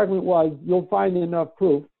 And his argument was, you'll find enough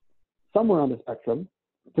proof somewhere on the spectrum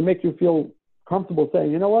to make you feel comfortable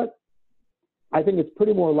saying, you know what? I think it's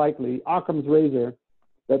pretty more likely, Occam's razor,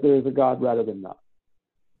 that there is a God rather than not.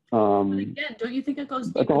 But again, don't you think it goes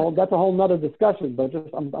deeper? That's a whole nother discussion, but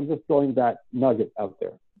I'm just throwing that nugget out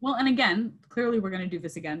there. Well, and again, clearly we're going to do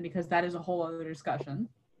this again because that is a whole other discussion.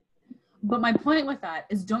 But my point with that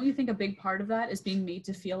is, don't you think a big part of that is being made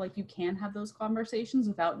to feel like you can have those conversations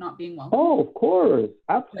without not being welcome? Oh, of course.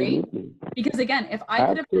 Absolutely. Right? Because again, if I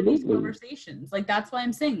could have had these conversations, like that's why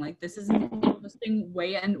I'm saying, like, this is an interesting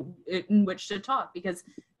way in which to talk. Because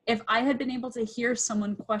if I had been able to hear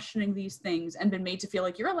someone questioning these things and been made to feel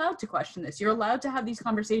like you're allowed to question this, you're allowed to have these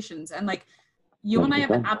conversations, and like you and I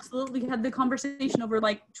have absolutely had the conversation over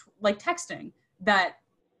like texting, that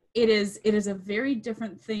it is a very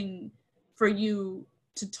different thing for you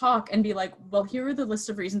to talk and be like, well, here are the list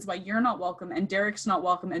of reasons why you're not welcome and Derek's not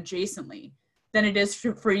welcome adjacently, than it is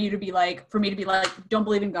for you to be like, for me to be like, don't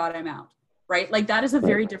believe in God, I'm out, right? Like that is a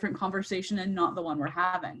very different conversation and not the one we're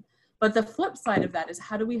having. But the flip side of that is,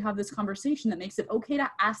 how do we have this conversation that makes it okay to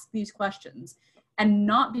ask these questions and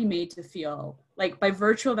not be made to feel like by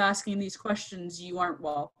virtue of asking these questions, you aren't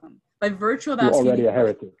welcome. By virtue of asking, you're already a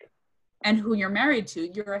heretic. And who you're married to,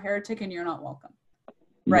 you're a heretic and you're not welcome,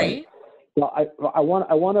 right? Well, I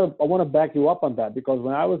want to back you up on that, because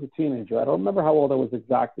when I was a teenager, I don't remember how old I was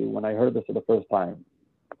exactly when I heard this for the first time,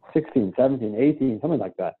 16, 17, 18, something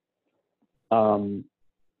like that.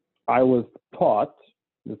 I was taught,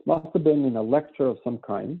 this must have been in a lecture of some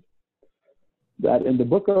kind, that in the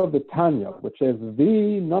book of the Tanya, which is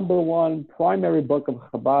the number one primary book of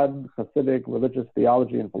Chabad, Hasidic, religious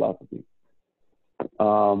theology and philosophy,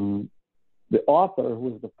 the author, who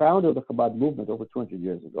was the founder of the Chabad movement over 200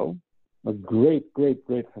 years ago, a great, great,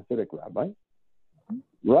 great Hasidic rabbi,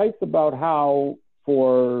 writes about how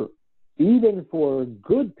even for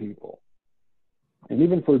good people, and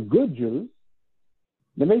even for good Jews,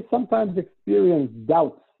 they may sometimes experience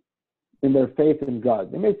doubts in their faith in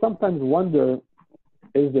God. They may sometimes wonder,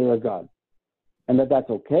 is there a God? And that's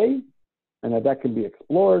okay, and that can be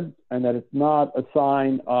explored, and that it's not a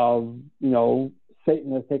sign of,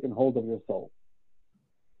 Satan has taken hold of your soul.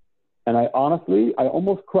 And I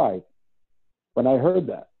almost cried when I heard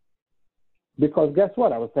that. Because guess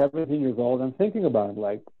what? I was 17 years old and thinking about it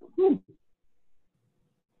like,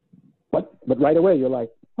 But right away you're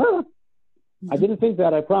like, I didn't think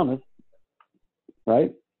that, I promise.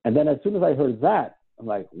 Right? And then as soon as I heard that, I'm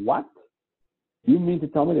like, what? You mean to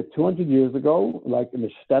tell me that 200 years ago, like in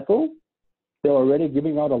the shtetl, they're already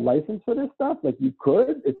giving out a license for this stuff? Like, you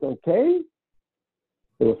could? It's okay?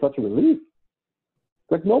 It was such a relief.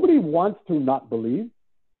 Like, nobody wants to not believe.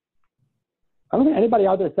 I don't think anybody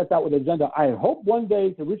out there set out with an agenda. I hope one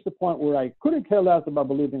day to reach the point where I couldn't care less about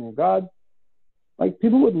believing in God. Like,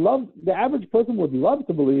 people would love, the average person would love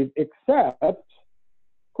to believe, except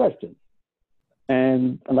questions.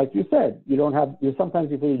 And like you said,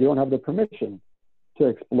 sometimes you feel you don't have the permission to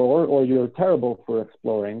explore, or you're terrible for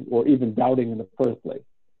exploring or even doubting in the first place.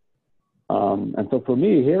 And so for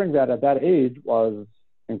me, hearing that at that age was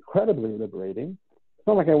incredibly liberating. It's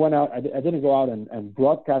not like I went out, I didn't go out and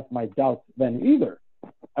broadcast my doubts then either.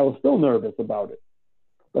 I was still nervous about it.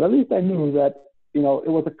 But at least I knew that, it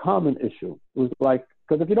was a common issue. It was like,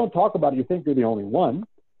 because if you don't talk about it, you think you're the only one.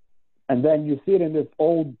 And then you see it in this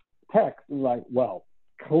old text, and like, well,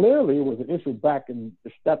 clearly it was an issue back in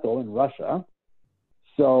the shtetl in Russia.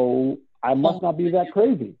 So I must not be that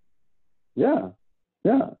crazy. Yeah.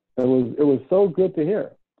 It was so good to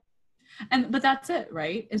hear. But that's it,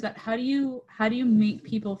 right? Is that how do you make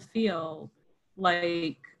people feel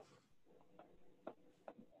like?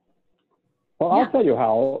 Well, I'll tell you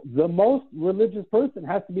how. The most religious person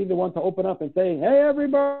has to be the one to open up and say, "Hey,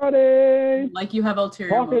 everybody!" Like you have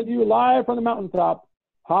ulterior talking motives. to you live from the mountaintop,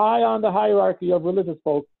 high on the hierarchy of religious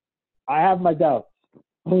folk. I have my doubts.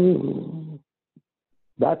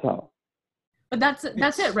 That's how. But that's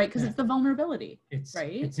it, right? Because it's the vulnerability,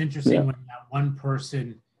 right? It's interesting when that one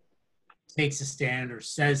person takes a stand or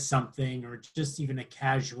says something, or just even a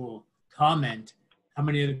casual comment, how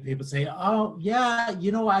many other people say, oh, yeah,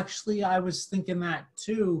 actually, I was thinking that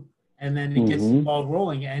too. And then it gets the ball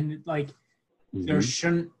rolling. And there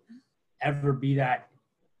shouldn't ever be that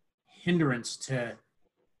hindrance to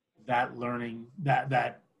that learning,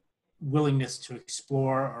 that willingness to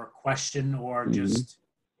explore or question or just.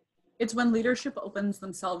 It's when leadership opens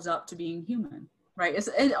themselves up to being human, right?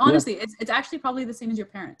 Honestly, it's actually probably the same as your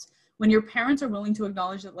parents. When your parents are willing to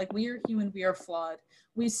acknowledge that, like, we are human, we are flawed.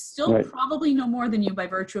 We still probably know more than you by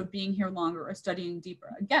virtue of being here longer or studying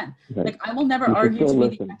deeper. Again, like, I will never argue to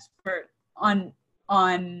be the expert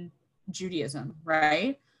on Judaism,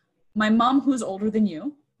 right? My mom, who's older than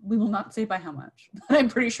you, we will not say by how much, but I'm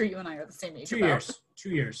pretty sure you and I are the same age. 2 years. 2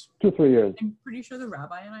 years. 2-3 years. I'm pretty sure the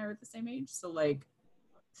rabbi and I are at the same age. So, like,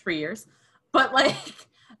 3 years.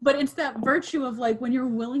 But it's that virtue of, like, when you're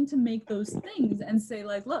willing to make those things and say,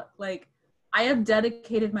 like, look, like, I have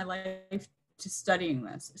dedicated my life to studying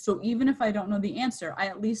this. So even if I don't know the answer, I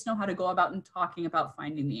at least know how to go about and talking about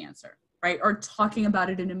finding the answer, right? Or talking about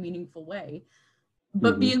it in a meaningful way.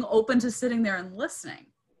 But being open to sitting there and listening,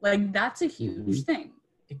 like, that's a huge thing.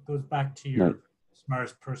 It goes back to your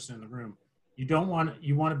smartest person in the room. You don't want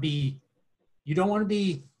to be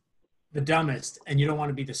the dumbest, and you don't want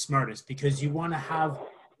to be the smartest, because you want to have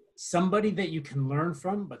somebody that you can learn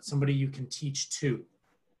from, but somebody you can teach to.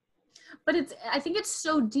 But I think it's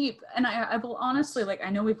so deep, and I will honestly, like, I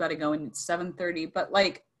know we've got to go and it's 7:30, but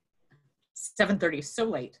like 7:30 is so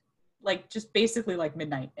late, like, just basically like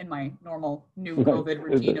midnight in my normal new COVID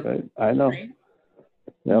routine. I know. Right?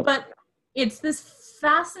 Yep. But it's this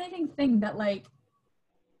fascinating thing that, like,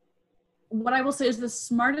 what I will say is the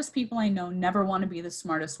smartest people I know never want to be the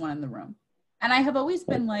smartest one in the room. And I have always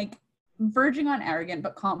been, like, verging on arrogant,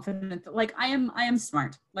 but confident that, like, I am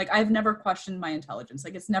smart. Like, I've never questioned my intelligence.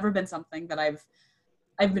 Like, it's never been something that I've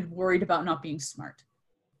been worried about not being smart.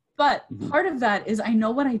 But part of that is I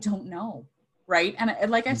know what I don't know, right?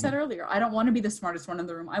 And like I said earlier, I don't want to be the smartest one in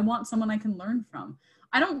the room. I want someone I can learn from.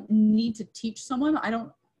 I don't need to teach someone.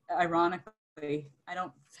 Ironically, I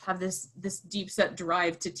don't have this deep set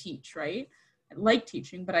drive to teach, right? I like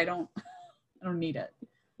teaching, but I don't need it.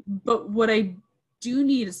 But what I do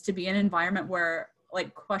need is to be in an environment where,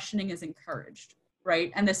 like, questioning is encouraged,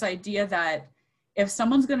 right? And this idea that if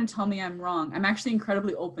someone's going to tell me I'm wrong, I'm actually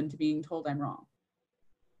incredibly open to being told I'm wrong.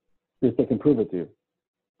 If they can prove it to you.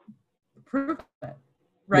 Prove it,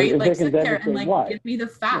 right? Like, sit there and, like, why. give me the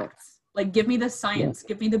facts. Like, give me the science,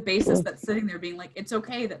 give me the basis that's sitting there being like, it's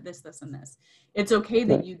okay that this, and this. It's okay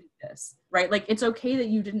that you did this, right? Like, it's okay that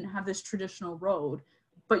you didn't have this traditional road,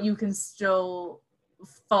 but you can still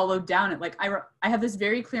follow down it. Like, I have this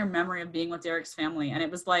very clear memory of being with Derek's family, and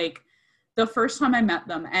it was like the first time I met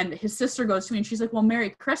them, and his sister goes to me and she's like, well,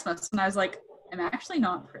 Merry Christmas. And I was like, I'm actually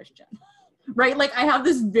not Christian. Right? Like I have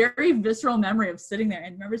this very visceral memory of sitting there,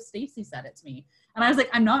 and remember Stacy said it to me. And I was like,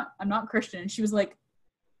 I'm not Christian. And she was like,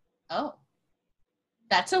 oh,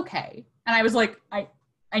 that's okay. And I was like,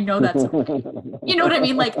 I know that's okay. You know what I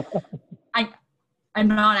mean? Like I'm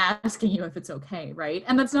not asking you if it's okay, right?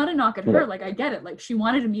 And that's not a knock at her. Like I get it. Like she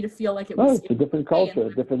wanted me to feel like it was it's a different culture,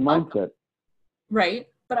 a different mindset. Right?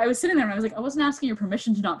 But I was sitting there and I was like, I wasn't asking your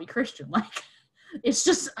permission to not be Christian. Like it's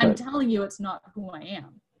just I'm telling you it's not who I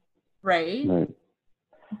am. Right?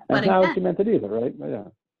 That's not what you meant it either, right? Yeah.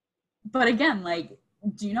 But again, like,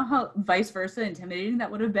 do you know how vice versa intimidating that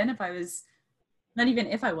would have been if I was, not even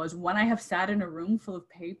if I was, when I have sat in a room full of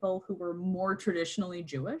people who were more traditionally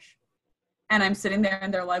Jewish, and I'm sitting there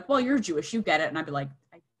and they're like, well, you're Jewish, you get it. And I'd be like,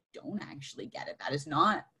 I don't actually get it. That is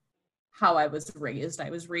not how I was raised. I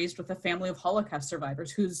was raised with a family of Holocaust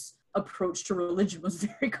survivors whose approach to religion was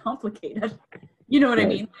very complicated. You know what I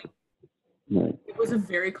mean? Like, it was a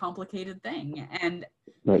very complicated thing. And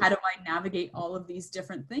how do I navigate all of these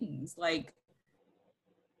different things? Like,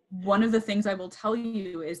 one of the things I will tell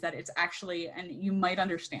you is that it's actually, and you might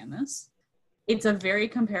understand this, it's a very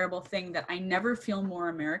comparable thing that I never feel more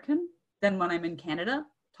American than when I'm in Canada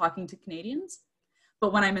talking to Canadians.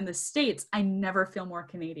 But when I'm in the States, I never feel more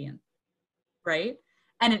Canadian, right?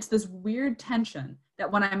 And it's this weird tension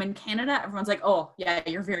that when I'm in Canada, everyone's like, oh, yeah,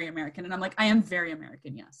 you're very American. And I'm like, I am very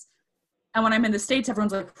American, yes. And when I'm in the States,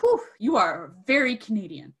 everyone's like, whew, you are very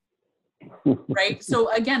Canadian, right? So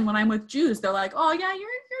again, when I'm with Jews, they're like, oh yeah, you're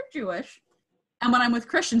Jewish. And when I'm with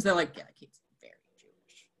Christians, they're like, yeah, Kate's very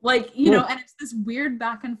Jewish. Like, you know, and it's this weird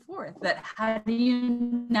back and forth that how do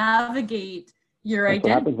you navigate your identity?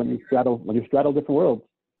 What happens when you straddle different worlds.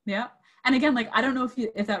 Yeah. And again, like, I don't know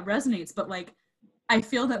if that resonates, but like, I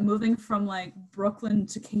feel that moving from like Brooklyn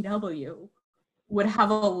to KW would have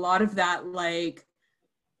a lot of that, like,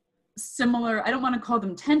 similar, I don't want to call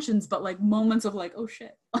them tensions, but like moments of like, oh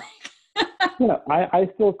shit. Yeah, I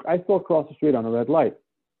still cross the street on a red light.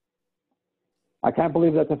 I can't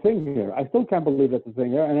believe that's a thing here. I still can't believe that's a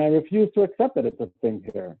thing here, and I refuse to accept that it's a thing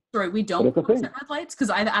here. Sorry, we don't cross at red lights? Because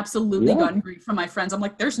I've absolutely gotten grief from my friends. I'm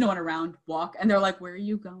like, there's no one around, walk. And they're like, where are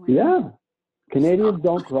you going? Yeah. Canadians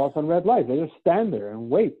don't cross on red lights. They just stand there and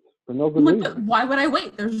wait for no good reason. But why would I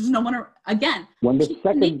wait? There's no one again. When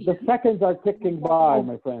the seconds are ticking by,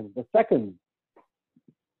 my friend. The seconds.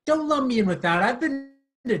 Don't lump me in with that. I've been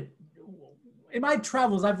in my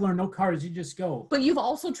travels, I've learned no cars, you just go. But you've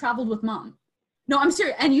also traveled with mom. No, I'm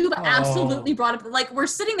serious. And you've absolutely brought up, like, we're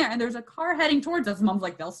sitting there and there's a car heading towards us. Mom's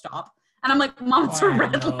like, they'll stop. And I'm like, Mom, it's a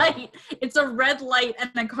red light. It's a red light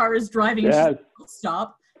and the car is driving. Yes. And she'll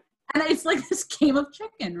stop. And it's like this game of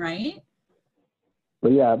chicken, right?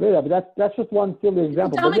 But that's just one silly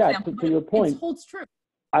example. But yeah, to your point, it holds true.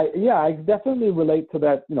 I definitely relate to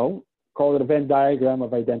that, you know, call it a Venn diagram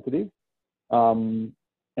of identity.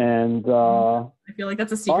 I feel like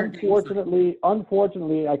that's a secret.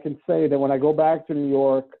 Unfortunately, I can say that when I go back to New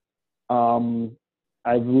York,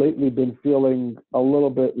 I've lately been feeling a little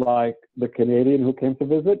bit like the Canadian who came to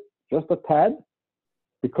visit, just a tad,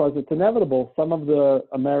 because it's inevitable. Some of the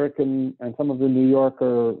American and some of the New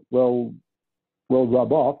Yorker will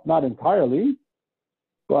rub off, not entirely,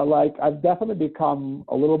 but like I've definitely become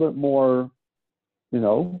a little bit more, you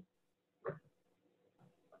know,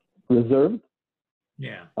 reserved.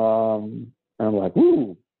 Yeah. And I'm like,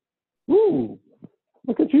 woo,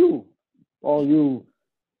 look at you, all you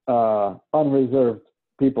unreserved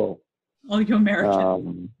people. All you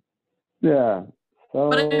Americans. Yeah. So,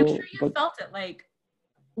 but I'm sure you felt it, like,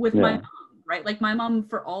 with my mom, right? Like, my mom,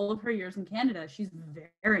 for all of her years in Canada, she's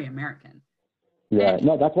very American. Yeah,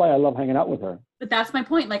 no, that's why I love hanging out with her. But that's my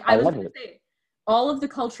point. Like, I was going to say, all of the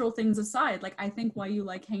cultural things aside, like, I think why you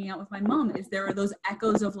like hanging out with my mom is there are those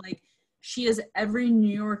echoes of, like, she is every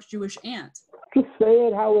New York Jewish aunt. Just say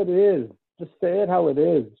it how it is. Just say it how it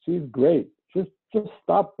is. She's great. Just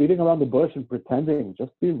stop beating around the bush and pretending.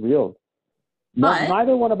 Just be real. But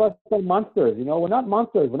neither one of us are monsters. You know, we're not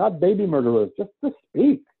monsters. We're not baby murderers. Just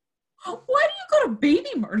speak. Why do you go to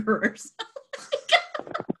baby murderers?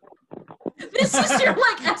 This is your,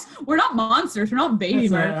 like, we're not monsters. We're not baby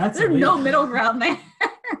murderers. There's no middle ground there.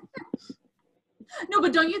 No,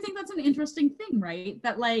 but don't you think that's an interesting thing, right?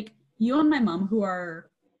 That, like, you and my mom, who are,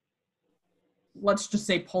 let's just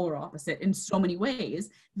say, polar opposite in so many ways,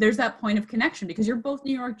 there's that point of connection because you're both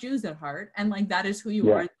New York Jews at heart, and like that is who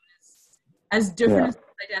you are. As different as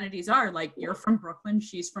identities are, like you're from Brooklyn,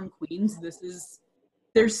 she's from Queens.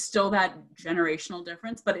 There's still that generational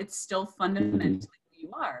difference, but it's still fundamentally who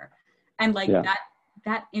you are, and like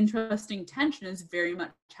that interesting tension is very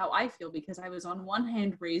much how I feel, because I was on one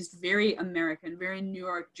hand raised very American, very New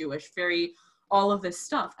York Jewish, very all of this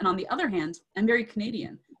stuff. And on the other hand, I'm very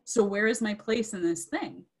Canadian. So where is my place in this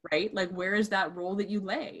thing, right? Like, where is that role that you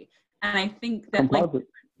lay? And I think that Composite, like,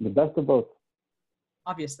 the best of both.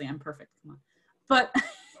 Obviously I'm perfect, come on. But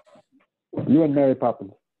You and Mary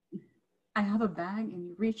Poppins. I have a bag and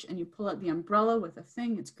you reach and you pull out the umbrella with a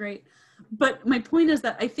thing. It's great. But my point is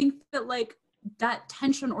that I think that like that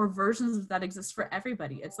tension or versions of that exist for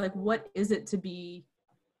everybody. It's like, what is it to be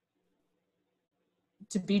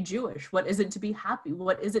Jewish? What is it to be happy?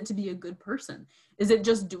 What is it to be a good person? Is it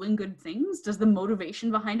just doing good things? Does the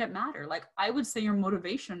motivation behind it matter? Like, I would say your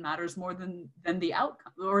motivation matters more than the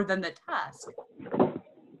outcome or than the task.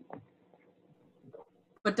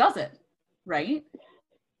 But does it? Right?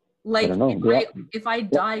 Like, if I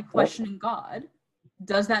die questioning God,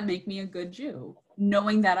 does that make me a good Jew?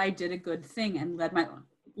 Knowing that I did a good thing and led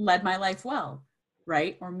my life well,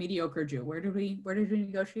 right? Or mediocre Jew. Where did we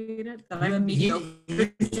negotiate it? That I'm a mediocre.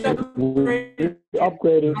 We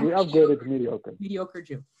upgraded to mediocre. Mediocre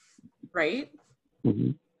Jew, right?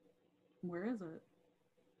 Mm-hmm. Where is it?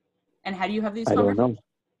 And how do you have these conversations?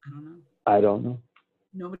 I don't know.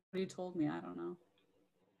 Nobody told me. I don't know.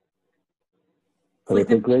 But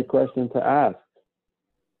it's a great question to ask.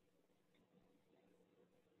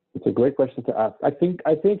 It's a great question to ask. I think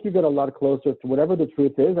you get a lot closer to whatever the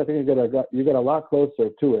truth is. I think you get a lot closer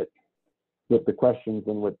to it with the questions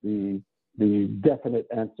and with the definite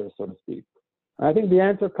answer, so to speak. And I think the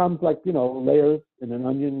answer comes like, layers in an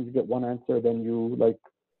onion. You get one answer, then you like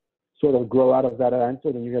sort of grow out of that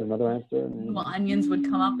answer, then you get another answer. And well, onions would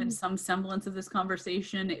come up in some semblance of this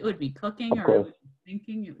conversation. It would be cooking or it would be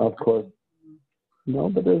thinking. Of course. No,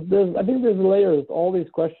 but I think there's layers. All these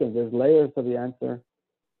questions, there's layers to the answer.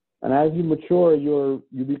 And as you mature, you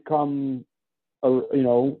become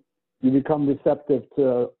receptive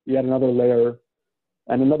to yet another layer.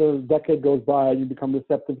 And another decade goes by, you become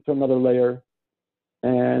receptive to another layer.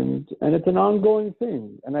 And it's an ongoing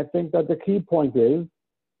thing. And I think that the key point is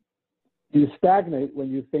you stagnate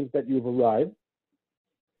when you think that you've arrived.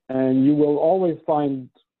 And you will always find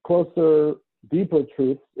closer, deeper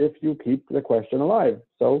truths if you keep the question alive.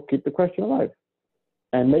 So keep the question alive.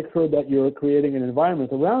 And make sure that you're creating an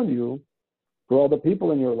environment around you for all the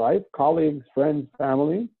people in your life, colleagues, friends,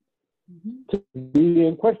 family, to be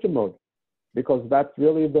in question mode. Because that's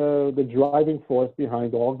really the driving force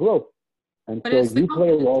behind all growth. And so you play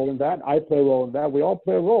a role in that, I play a role in that, we all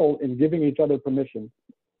play a role in giving each other permission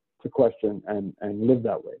to question and live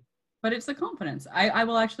that way. But it's the confidence. I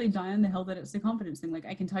will actually die on the hill that it's the confidence thing. Like,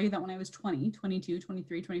 I can tell you that when I was 20, 22,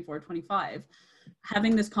 23, 24, 25,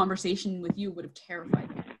 having this conversation with you would have terrified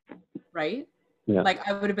me, right? Yeah. Like,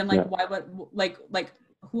 I would have been like, why would, like,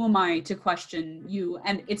 who am I to question you?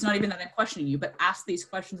 And it's not even that I'm questioning you, but ask these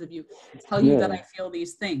questions of you, tell you that I feel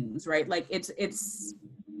these things, right? Like, it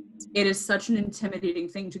is such an intimidating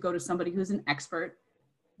thing to go to somebody who's an expert.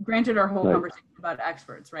 Granted, our whole conversation about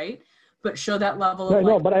experts, right? But show that level of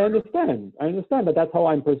no, but I understand that that's how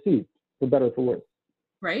I'm perceived, for better or for worse.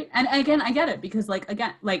 Right. And again, I get it, because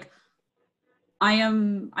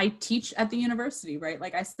I teach at the university, right?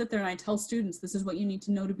 Like, I sit there and I tell students, this is what you need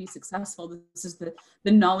to know to be successful. This is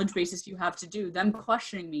the knowledge basis you have to do. Them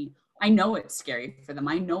questioning me, I know it's scary for them.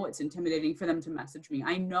 I know it's intimidating for them to message me.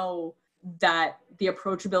 I know that the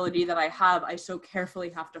approachability that I have, I so carefully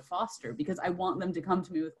have to foster, because I want them to come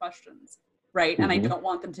to me with questions. Right. And I don't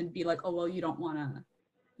want them to be like, oh, well, you don't want to,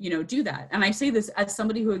 do that. And I say this as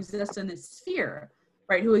somebody who exists in this sphere,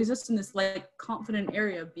 right? Who exists in this like confident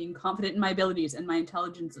area of being confident in my abilities and my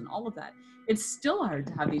intelligence and all of that. It's still hard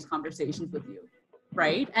to have these conversations with you.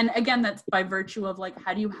 Right. And again, that's by virtue of like,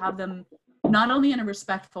 how do you have them not only in a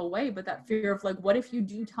respectful way, but that fear of like, what if you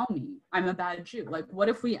do tell me I'm a bad Jew? Like, what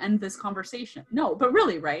if we end this conversation? No, but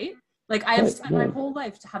really, right? Like, I have spent my whole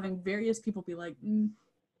life to having various people be like,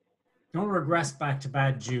 Don't regress back to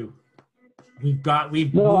bad Jew. We've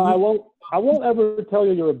No, I won't ever tell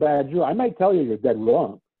you you're a bad Jew. I might tell you you're dead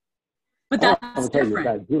wrong. But that's different.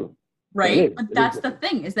 Bad Jew. Right? But that's the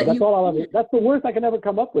thing, is that that's the worst I can ever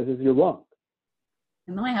come up with, is you're wrong.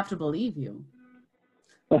 And then I have to believe you.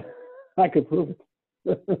 I could prove it.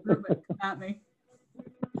 Prove it at me.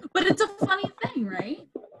 But it's a funny thing, right?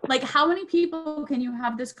 Like, how many people can you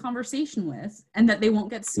have this conversation with and that they won't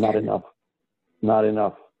get scared? Not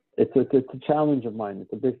enough. It's a challenge of mine.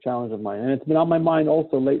 It's a big challenge of mine. And it's been on my mind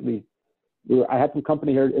also lately. I had some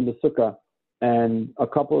company here in the Sukkah, and a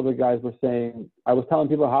couple of the guys were saying, I was telling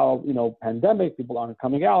people how, pandemic, people aren't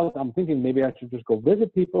coming out. I'm thinking maybe I should just go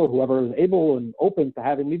visit people, whoever is able and open to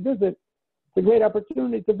having me visit. a great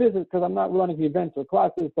opportunity to visit because I'm not running the events or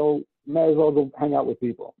classes, so may as well go hang out with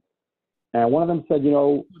people. And one of them said, you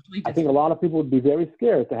know, I think a lot of people would be very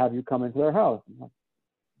scared to have you come into their house. I'm like,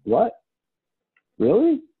 what?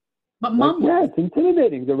 Really? But Mom, yeah, it's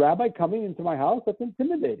intimidating. The rabbi coming into my house, that's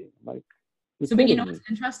intimidating. Like, so, but you know what's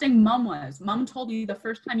interesting? Mom told you the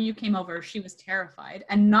first time you came over, she was terrified,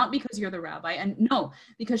 and not because you're the rabbi, and no,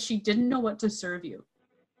 because she didn't know what to serve you.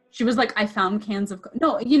 She was like, I found cans of,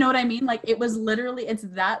 no, you know what I mean? Like, it was literally, it's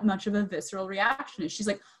that much of a visceral reaction. She's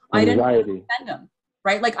like, I didn't want to offend him,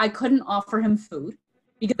 right? Like, I couldn't offer him food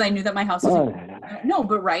because I knew that my house was, no,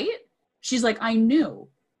 but right? She's like, I knew.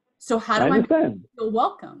 So how do I make you feel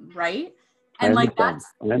welcome, right? And like, that's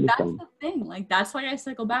the thing. Like, that's why I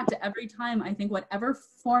cycle back to every time. I think whatever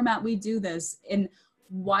format we do this, and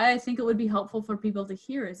why I think it would be helpful for people to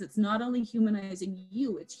hear is it's not only humanizing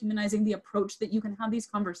you, it's humanizing the approach that you can have these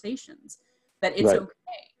conversations, that it's okay,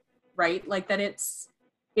 right? Like that it's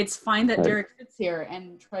fine that Derek sits here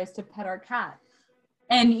and tries to pet our cat.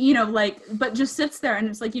 And, you know, like, but just sits there and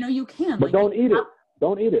it's like, you know, you can. But like, don't eat it.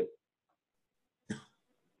 Don't eat it.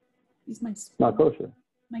 He's my It's not kosher.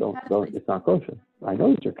 It's not kosher. I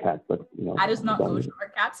know it's your cat, but you know. Cat is not kosher. Our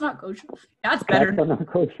cat's not kosher. Cat's better. Cats are not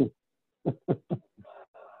kosher.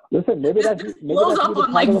 Listen, maybe that's blows up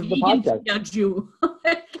on like vegan PETA Jew.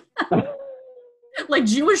 Like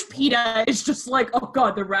Jewish PETA is just like, oh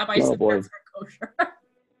God, the rabbi said that's not kosher.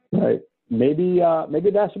 Right. Maybe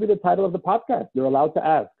that should be the title of the podcast. You're allowed to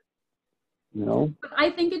ask. You know. But I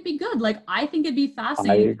think it'd be good. Like I think it'd be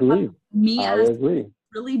fascinating. I agree. I agree.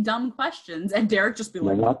 Really dumb questions, and Derek just be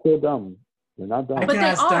like, "They're not so dumb. They're not dumb." But they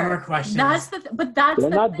are. Questions. They're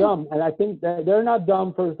not dumb, and I think that they're not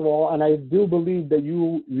dumb. First of all, and I do believe that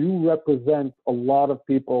you represent a lot of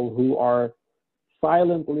people who are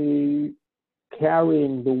silently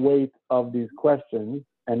carrying the weight of these questions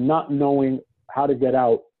and not knowing how to get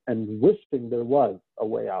out, and wishing there was a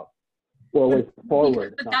way out or a way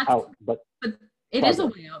forward, not out. But it is a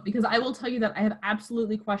way out, because I will tell you that I have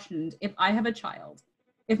absolutely questioned if I have a child,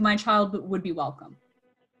 if my child would be welcome,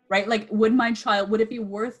 right? Like, would it be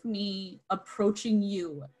worth me approaching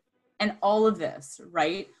you and all of this,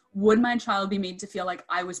 right? Would my child be made to feel like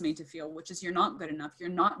I was made to feel, which is you're not good enough, you're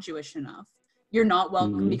not Jewish enough, you're not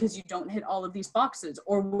welcome because you don't hit all of these boxes?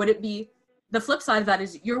 Or would it be the flip side of that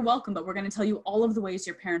is you're welcome, but we're going to tell you all of the ways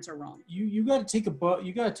your parents are wrong? You got to take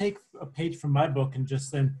take a page from my book and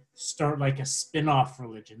just then start like a spin-off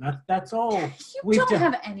religion. That's all. You don't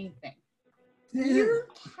have anything. You're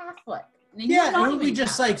Catholic. Yeah, we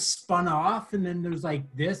just like spun off, and then there's like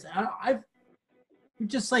this. We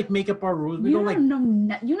just like make up our rules. We don't like.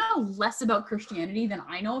 You know less about Christianity than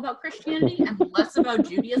I know about Christianity, and less about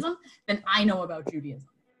Judaism than I know about Judaism.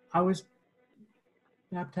 I was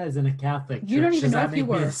baptized in a Catholic church. You don't even know if you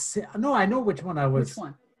were. No, I know which one I was. Which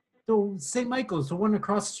one? So St. Michael's, the one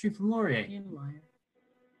across the street from Laurier. You liar.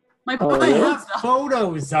 I have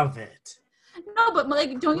photos of it. No, but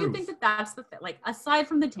like, don't you think that that's the thing? Like, aside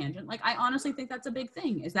from the tangent, like, I honestly think that's a big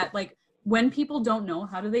thing, is that like, when people don't know,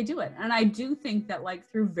 how do they do it? And I do think that like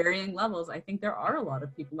through varying levels, I think there are a lot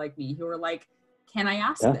of people like me who are like, can I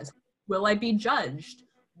ask this? Will I be judged?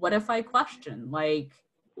 What if I question? Like,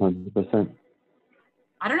 100%.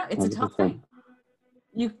 I don't know. It's 100%. A tough thing.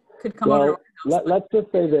 You could come over. To our house, let's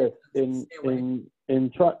just say this in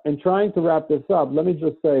trying to wrap this up. Let me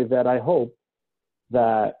just say that I hope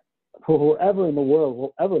that for whoever in the world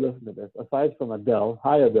will ever listen to this, aside from Adele,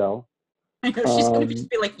 hi Adele. I know she's going to just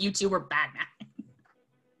be like, you two were bad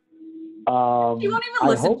now. She won't even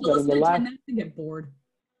listen. She'll listen to 10 minutes and get bored.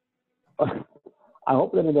 I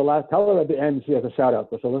hope that in the last, tell her at the end she has a shout out,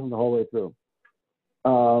 so she'll listen the whole way through.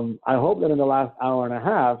 I hope that in the last hour and a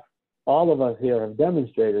half, all of us here have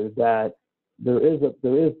demonstrated that there is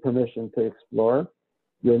permission to explore.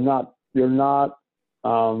 You're not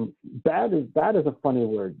bad is a funny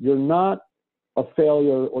word. You're not a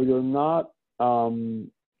failure, or you're not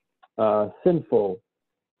sinful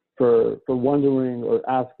for wondering or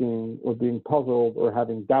asking or being puzzled or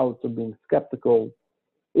having doubts or being skeptical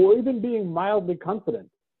or even being mildly confident,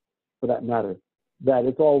 for that matter, that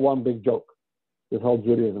it's all one big joke, this whole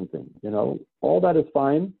Judaism thing. You know, all that is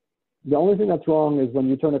fine. The only thing that's wrong is when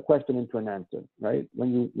you turn a question into an answer, right?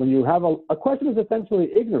 When you have a question is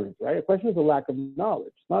essentially ignorance, right? A question is a lack of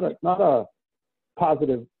knowledge. It's not a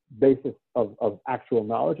positive basis of actual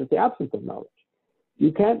knowledge. It's the absence of knowledge.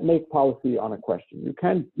 You can't make policy on a question.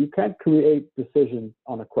 You can't create decisions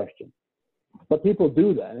on a question. But people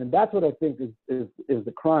do that, and that's what I think is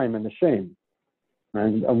the crime and the shame.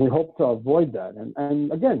 And we hope to avoid that.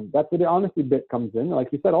 And again, that's where the honesty bit comes in.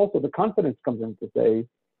 Like you said, also the confidence comes in to say,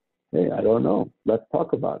 hey, I don't know. Let's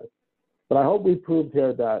talk about it. But I hope we proved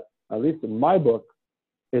here that, at least in my book,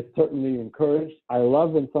 it's certainly encouraged. I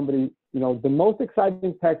love when somebody, the most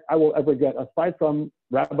exciting text I will ever get, aside from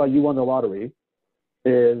Rabbi, you won the lottery,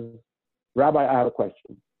 is Rabbi, I have a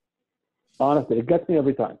question. Honestly, it gets me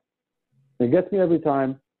every time. It gets me every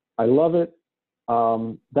time. I love it.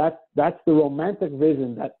 That's the romantic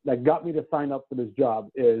vision that got me to sign up for this job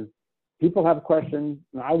is people have questions,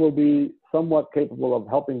 and I will be somewhat capable of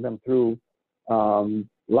helping them through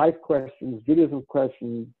life questions, Judaism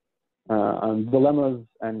questions, and dilemmas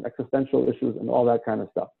and existential issues and all that kind of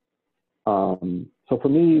stuff. So for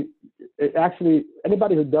me, it actually,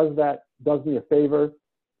 anybody who does that does me a favor,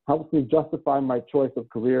 helps me justify my choice of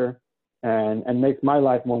career and makes my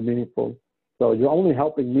life more meaningful. So you're only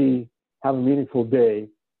helping me have a meaningful day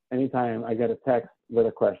anytime I get a text with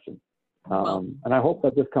a question. And I hope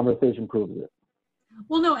that this conversation proves it.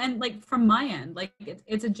 Well, no, and like from my end, like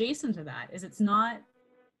it's adjacent to that, is it's not,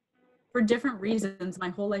 for different reasons, my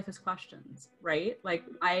whole life is questions, right? Like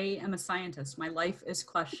I am a scientist. My life is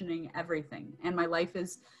questioning everything. And my life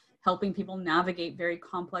is helping people navigate very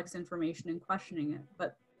complex information and questioning it.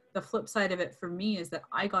 But the flip side of it for me is that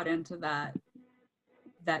I got into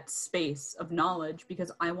that space of knowledge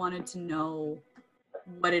because I wanted to know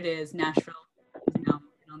what it is Nashville is now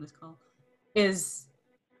on this call is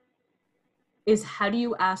how do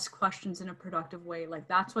you ask questions in a productive way? Like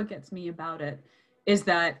that's what gets me about it, is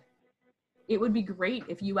that it would be great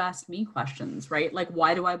if you asked me questions, right? Like,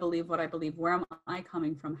 why do I believe what I believe? Where am I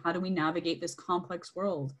coming from? How do we navigate this complex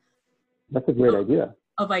world? That's a great idea.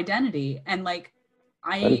 Of identity. And like,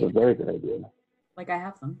 that is a very good idea. Like I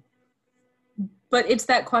have them. But it's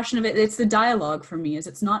that question of it. It's the dialogue for me, is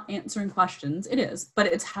it's not answering questions. It is, but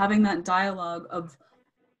it's having that dialogue of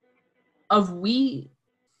we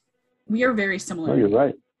are very similar. Oh, you're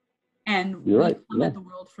right. And you're we right. come at the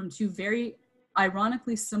world from two very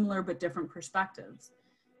ironically similar but different perspectives.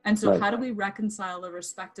 And so how do we reconcile the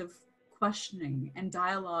respective questioning and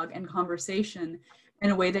dialogue and conversation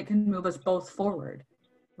in a way that can move us both forward,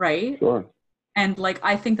 right? Sure. And like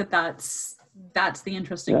I think that's the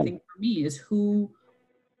interesting thing for me is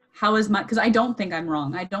how is my, because I don't think I'm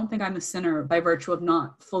wrong. I don't think I'm a sinner by virtue of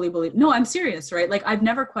not fully believing. No, I'm serious, right? Like I've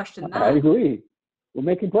never questioned that. I agree. We're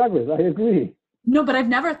making progress. I agree. No, but I've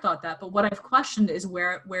never thought that. But what I've questioned is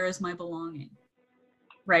where is my belonging,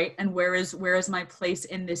 right? And where is my place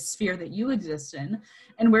in this sphere that you exist in,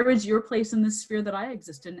 and where is your place in this sphere that I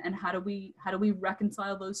exist in, and how do we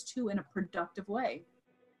reconcile those two in a productive way?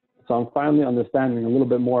 So I'm finally understanding a little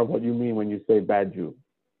bit more of what you mean when you say bad Jew.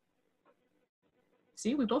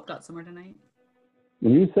 See, we both got somewhere tonight.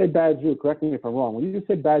 When you say bad Jew, correct me if I'm wrong, when you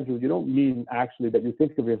say bad Jew, you don't mean actually that you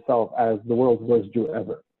think of yourself as the world's worst Jew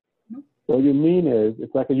ever. Nope. What you mean is,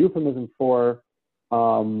 it's like a euphemism for,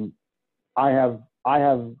 I have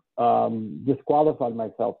disqualified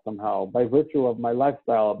myself somehow by virtue of my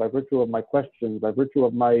lifestyle, by virtue of my questions, by virtue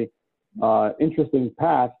of my interesting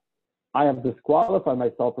past. I have disqualified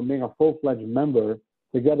myself from being a full-fledged member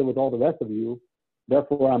together with all the rest of you.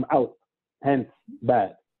 Therefore, I'm out. Hence,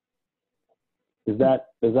 bad. Is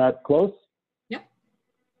that close? Yep.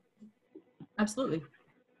 Absolutely.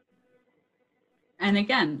 And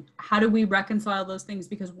again, how do we reconcile those things?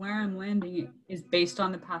 Because where I'm landing is based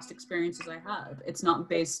on the past experiences I have. It's not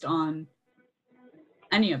based on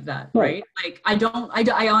any of that, right? Like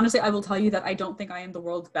I honestly, I will tell you that I don't think I am the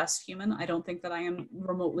world's best human. I don't think that I am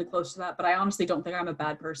remotely close to that, but I honestly don't think I'm a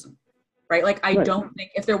bad person, right? Like I don't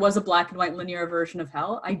think if there was a black and white linear version of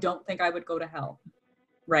hell, I don't think I would go to hell,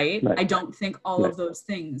 right? I don't think all of those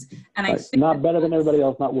things. And I think not better than everybody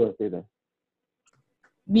else, not worse either.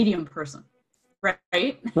 Medium person, right?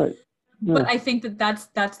 Right. Yeah. But I think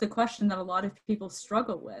that's the question that a lot of people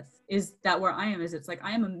struggle with, is that where I am is it's like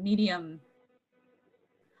I am a medium.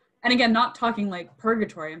 And again, not talking like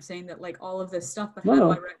purgatory, I'm saying that like all of this stuff, but how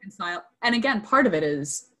do I reconcile? And again, part of it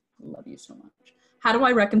is, I love you so much. How do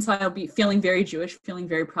I reconcile feeling very Jewish, feeling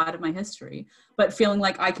very proud of my history, but feeling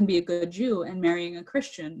like I can be a good Jew and marrying a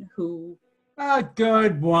Christian who... A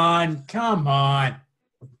good one, come on.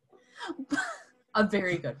 A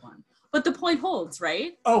very good one. But the point holds,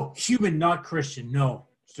 right? Oh, human, not Christian, no.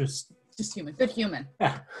 Just human, good human.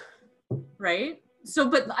 Yeah. Right? So,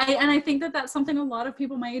 but I think that that's something a lot of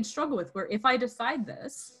people my age struggle with, where if I decide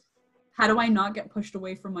this, how do I not get pushed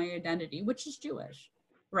away from my identity, which is Jewish,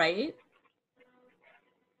 right?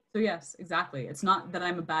 So yes, exactly. It's not that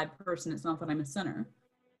I'm a bad person. It's not that I'm a sinner.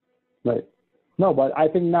 Right. No, but I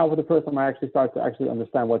think now for the first time I actually start to actually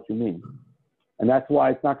understand what you mean. And that's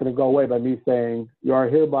why it's not going to go away by me saying, you are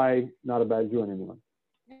hereby not a bad Jew anymore.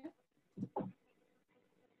 Yeah.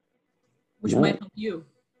 Which might help you.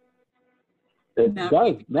 It Now, does.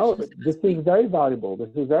 maybe No, questions for this week. is very valuable. This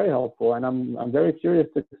is very helpful, and I'm very curious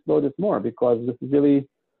to explore this more because this is really,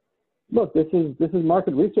 look, this is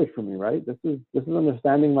market research for me, right? This is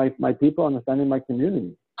understanding my people, understanding my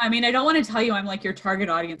community. I mean, I don't want to tell you I'm like your target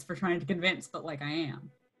audience for trying to convince, but like I am.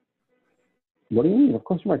 What do you mean? Of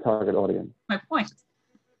course, you're my target audience. My point.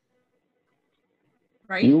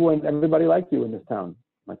 Right? You and everybody like you in this town,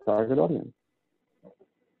 my target audience.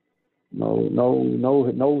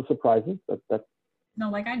 No surprises. That's No,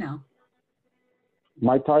 like I know.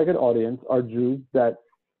 my target audience are Jews that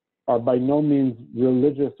are by no means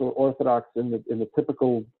religious or Orthodox in the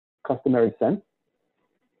typical customary sense,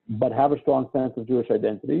 but have a strong sense of Jewish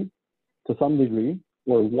identity to some degree,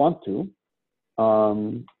 or want to,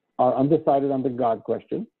 are undecided on the God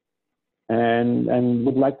question, and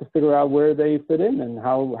would like to figure out where they fit in and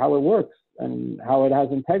how it works and how it has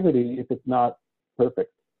integrity if it's not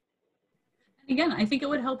perfect. Again, I think it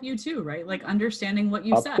would help you too, right? Like understanding what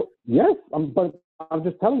you said. Yes, but I'm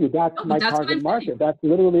just telling you, that's No, but my that's what target I'm market. saying. That's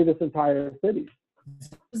literally this entire city.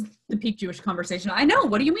 This is the peak Jewish conversation. I know.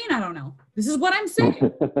 What do you mean I don't know? This is what I'm saying.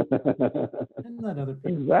 And let other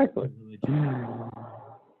people. Exactly. Religion.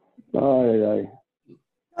 Oh,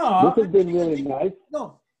 No, this has been I really think- nice.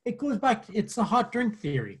 No, it goes back. It's the hot drink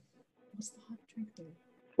theory. What's the hot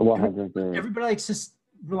drink theory? Everybody likes to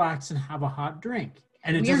relax and have a hot drink,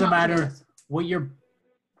 and it We are doesn't not matter religious. what your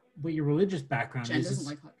religious background Jen is. doesn't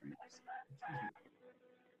like hot drinks.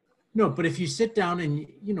 No, but if you sit down and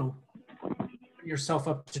open yourself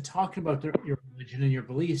up to talking about your religion and your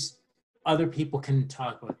beliefs, other people can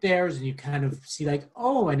talk about theirs, and you kind of see like,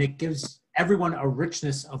 oh, and it gives everyone a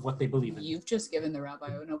richness of what they believe in. You've just given the rabbi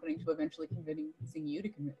an opening to eventually convincing you to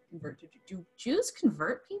convert to Jew. Do Jews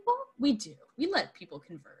convert people? We do. We let people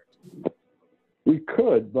convert. We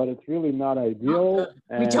could, but it's really not ideal. Not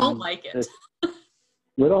good. We don't and like it.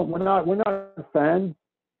 We're not fans.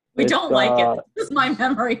 We It's, don't like it. This is my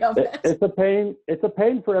memory of it. It's a pain. It's a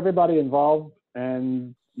pain for everybody involved,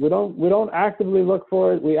 and we don't actively look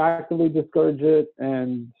for it. We actively discourage it,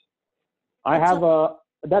 and I have the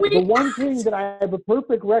one thing that I have a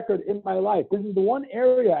perfect record in my life. This is the one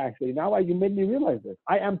area actually. Now you made me realize this.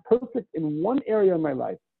 I am perfect in one area in my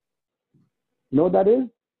life. You know what that is?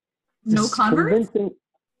 No converts? Convincing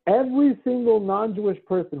every single non-Jewish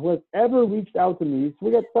person who has ever reached out to me. So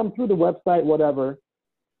we got some through the website, whatever.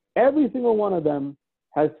 Every single one of them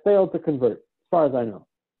has failed to convert, as far as I know.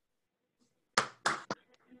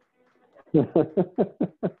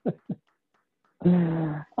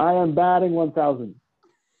 I am batting 1,000.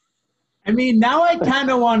 I mean, now I kind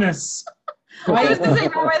of want to. I was going to say,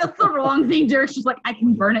 Roy, that's the wrong thing. Derek's just like, I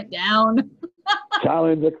can burn it down.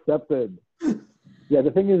 Challenge accepted. Yeah,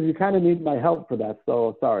 the thing is, you kind of need my help for that,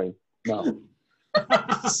 so sorry. No.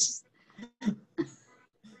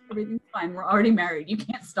 Everything's fine. We're already married. You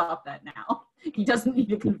can't stop that now. He doesn't need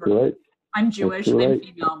to convert. Too late. I'm Jewish. too I'm late.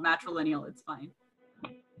 female. Matrilineal. It's fine.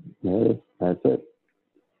 Yeah, that's it.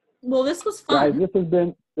 Well, this was Guys, fun. this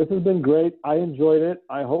has been great. I enjoyed it.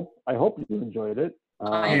 I hope you enjoyed it.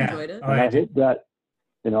 I enjoyed it. And I hope that,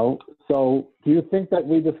 so do you think that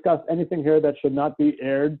we discussed anything here that should not be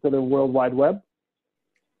aired to the World Wide Web?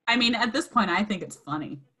 I mean, at this point, I think it's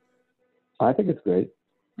funny. I think it's great.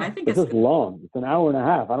 I think It's just long. It's an hour and a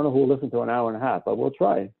half. I don't know who will listen to an hour and a half, but we'll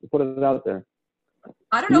try. We'll put it out there.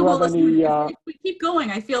 I don't Do you know. have any, If we keep going,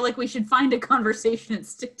 I feel like we should find a conversation and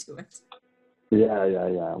stick to it. Yeah.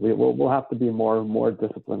 We'll have to be more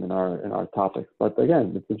disciplined in our topics. But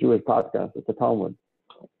again, it's a Jewish podcast. It's a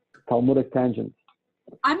Talmudic tangent.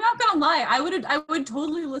 I'm not gonna lie. I would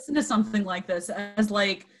totally listen to something like this as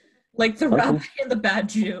like the rabbi and the bad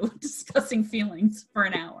Jew discussing feelings for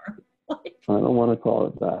an hour. Like, I don't want to call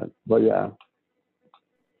it that, but yeah.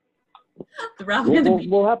 the rabbi and the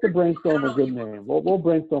We'll have to I brainstorm don't a know good what you name. We'll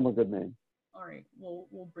brainstorm a good name. All right, we'll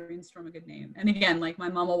brainstorm a good name. And again, like my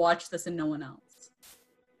mom will watch this and no one else.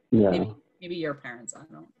 Yeah. Maybe your parents. I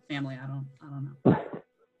don't know.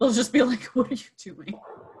 They'll just be like, "What are you doing?"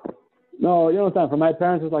 No, you know what I'm saying? For my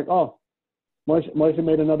parents, it's like, oh, Moshe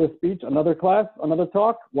made another speech, another class, another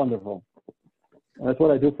talk. Wonderful. And that's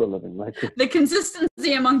what I do for a living. Like The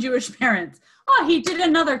consistency among Jewish parents. Oh, he did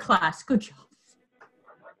another class. Good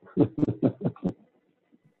job.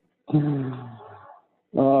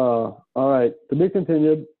 All right. To be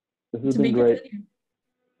continued. This has been great. Continued.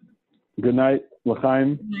 Good night,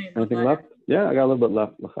 L'chaim. Good night, Anything bye-bye. left? Yeah, I got a little bit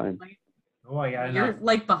left, L'chaim. Oh, yeah. You're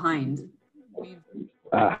like behind.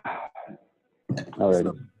 All righty.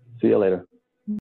 See you later.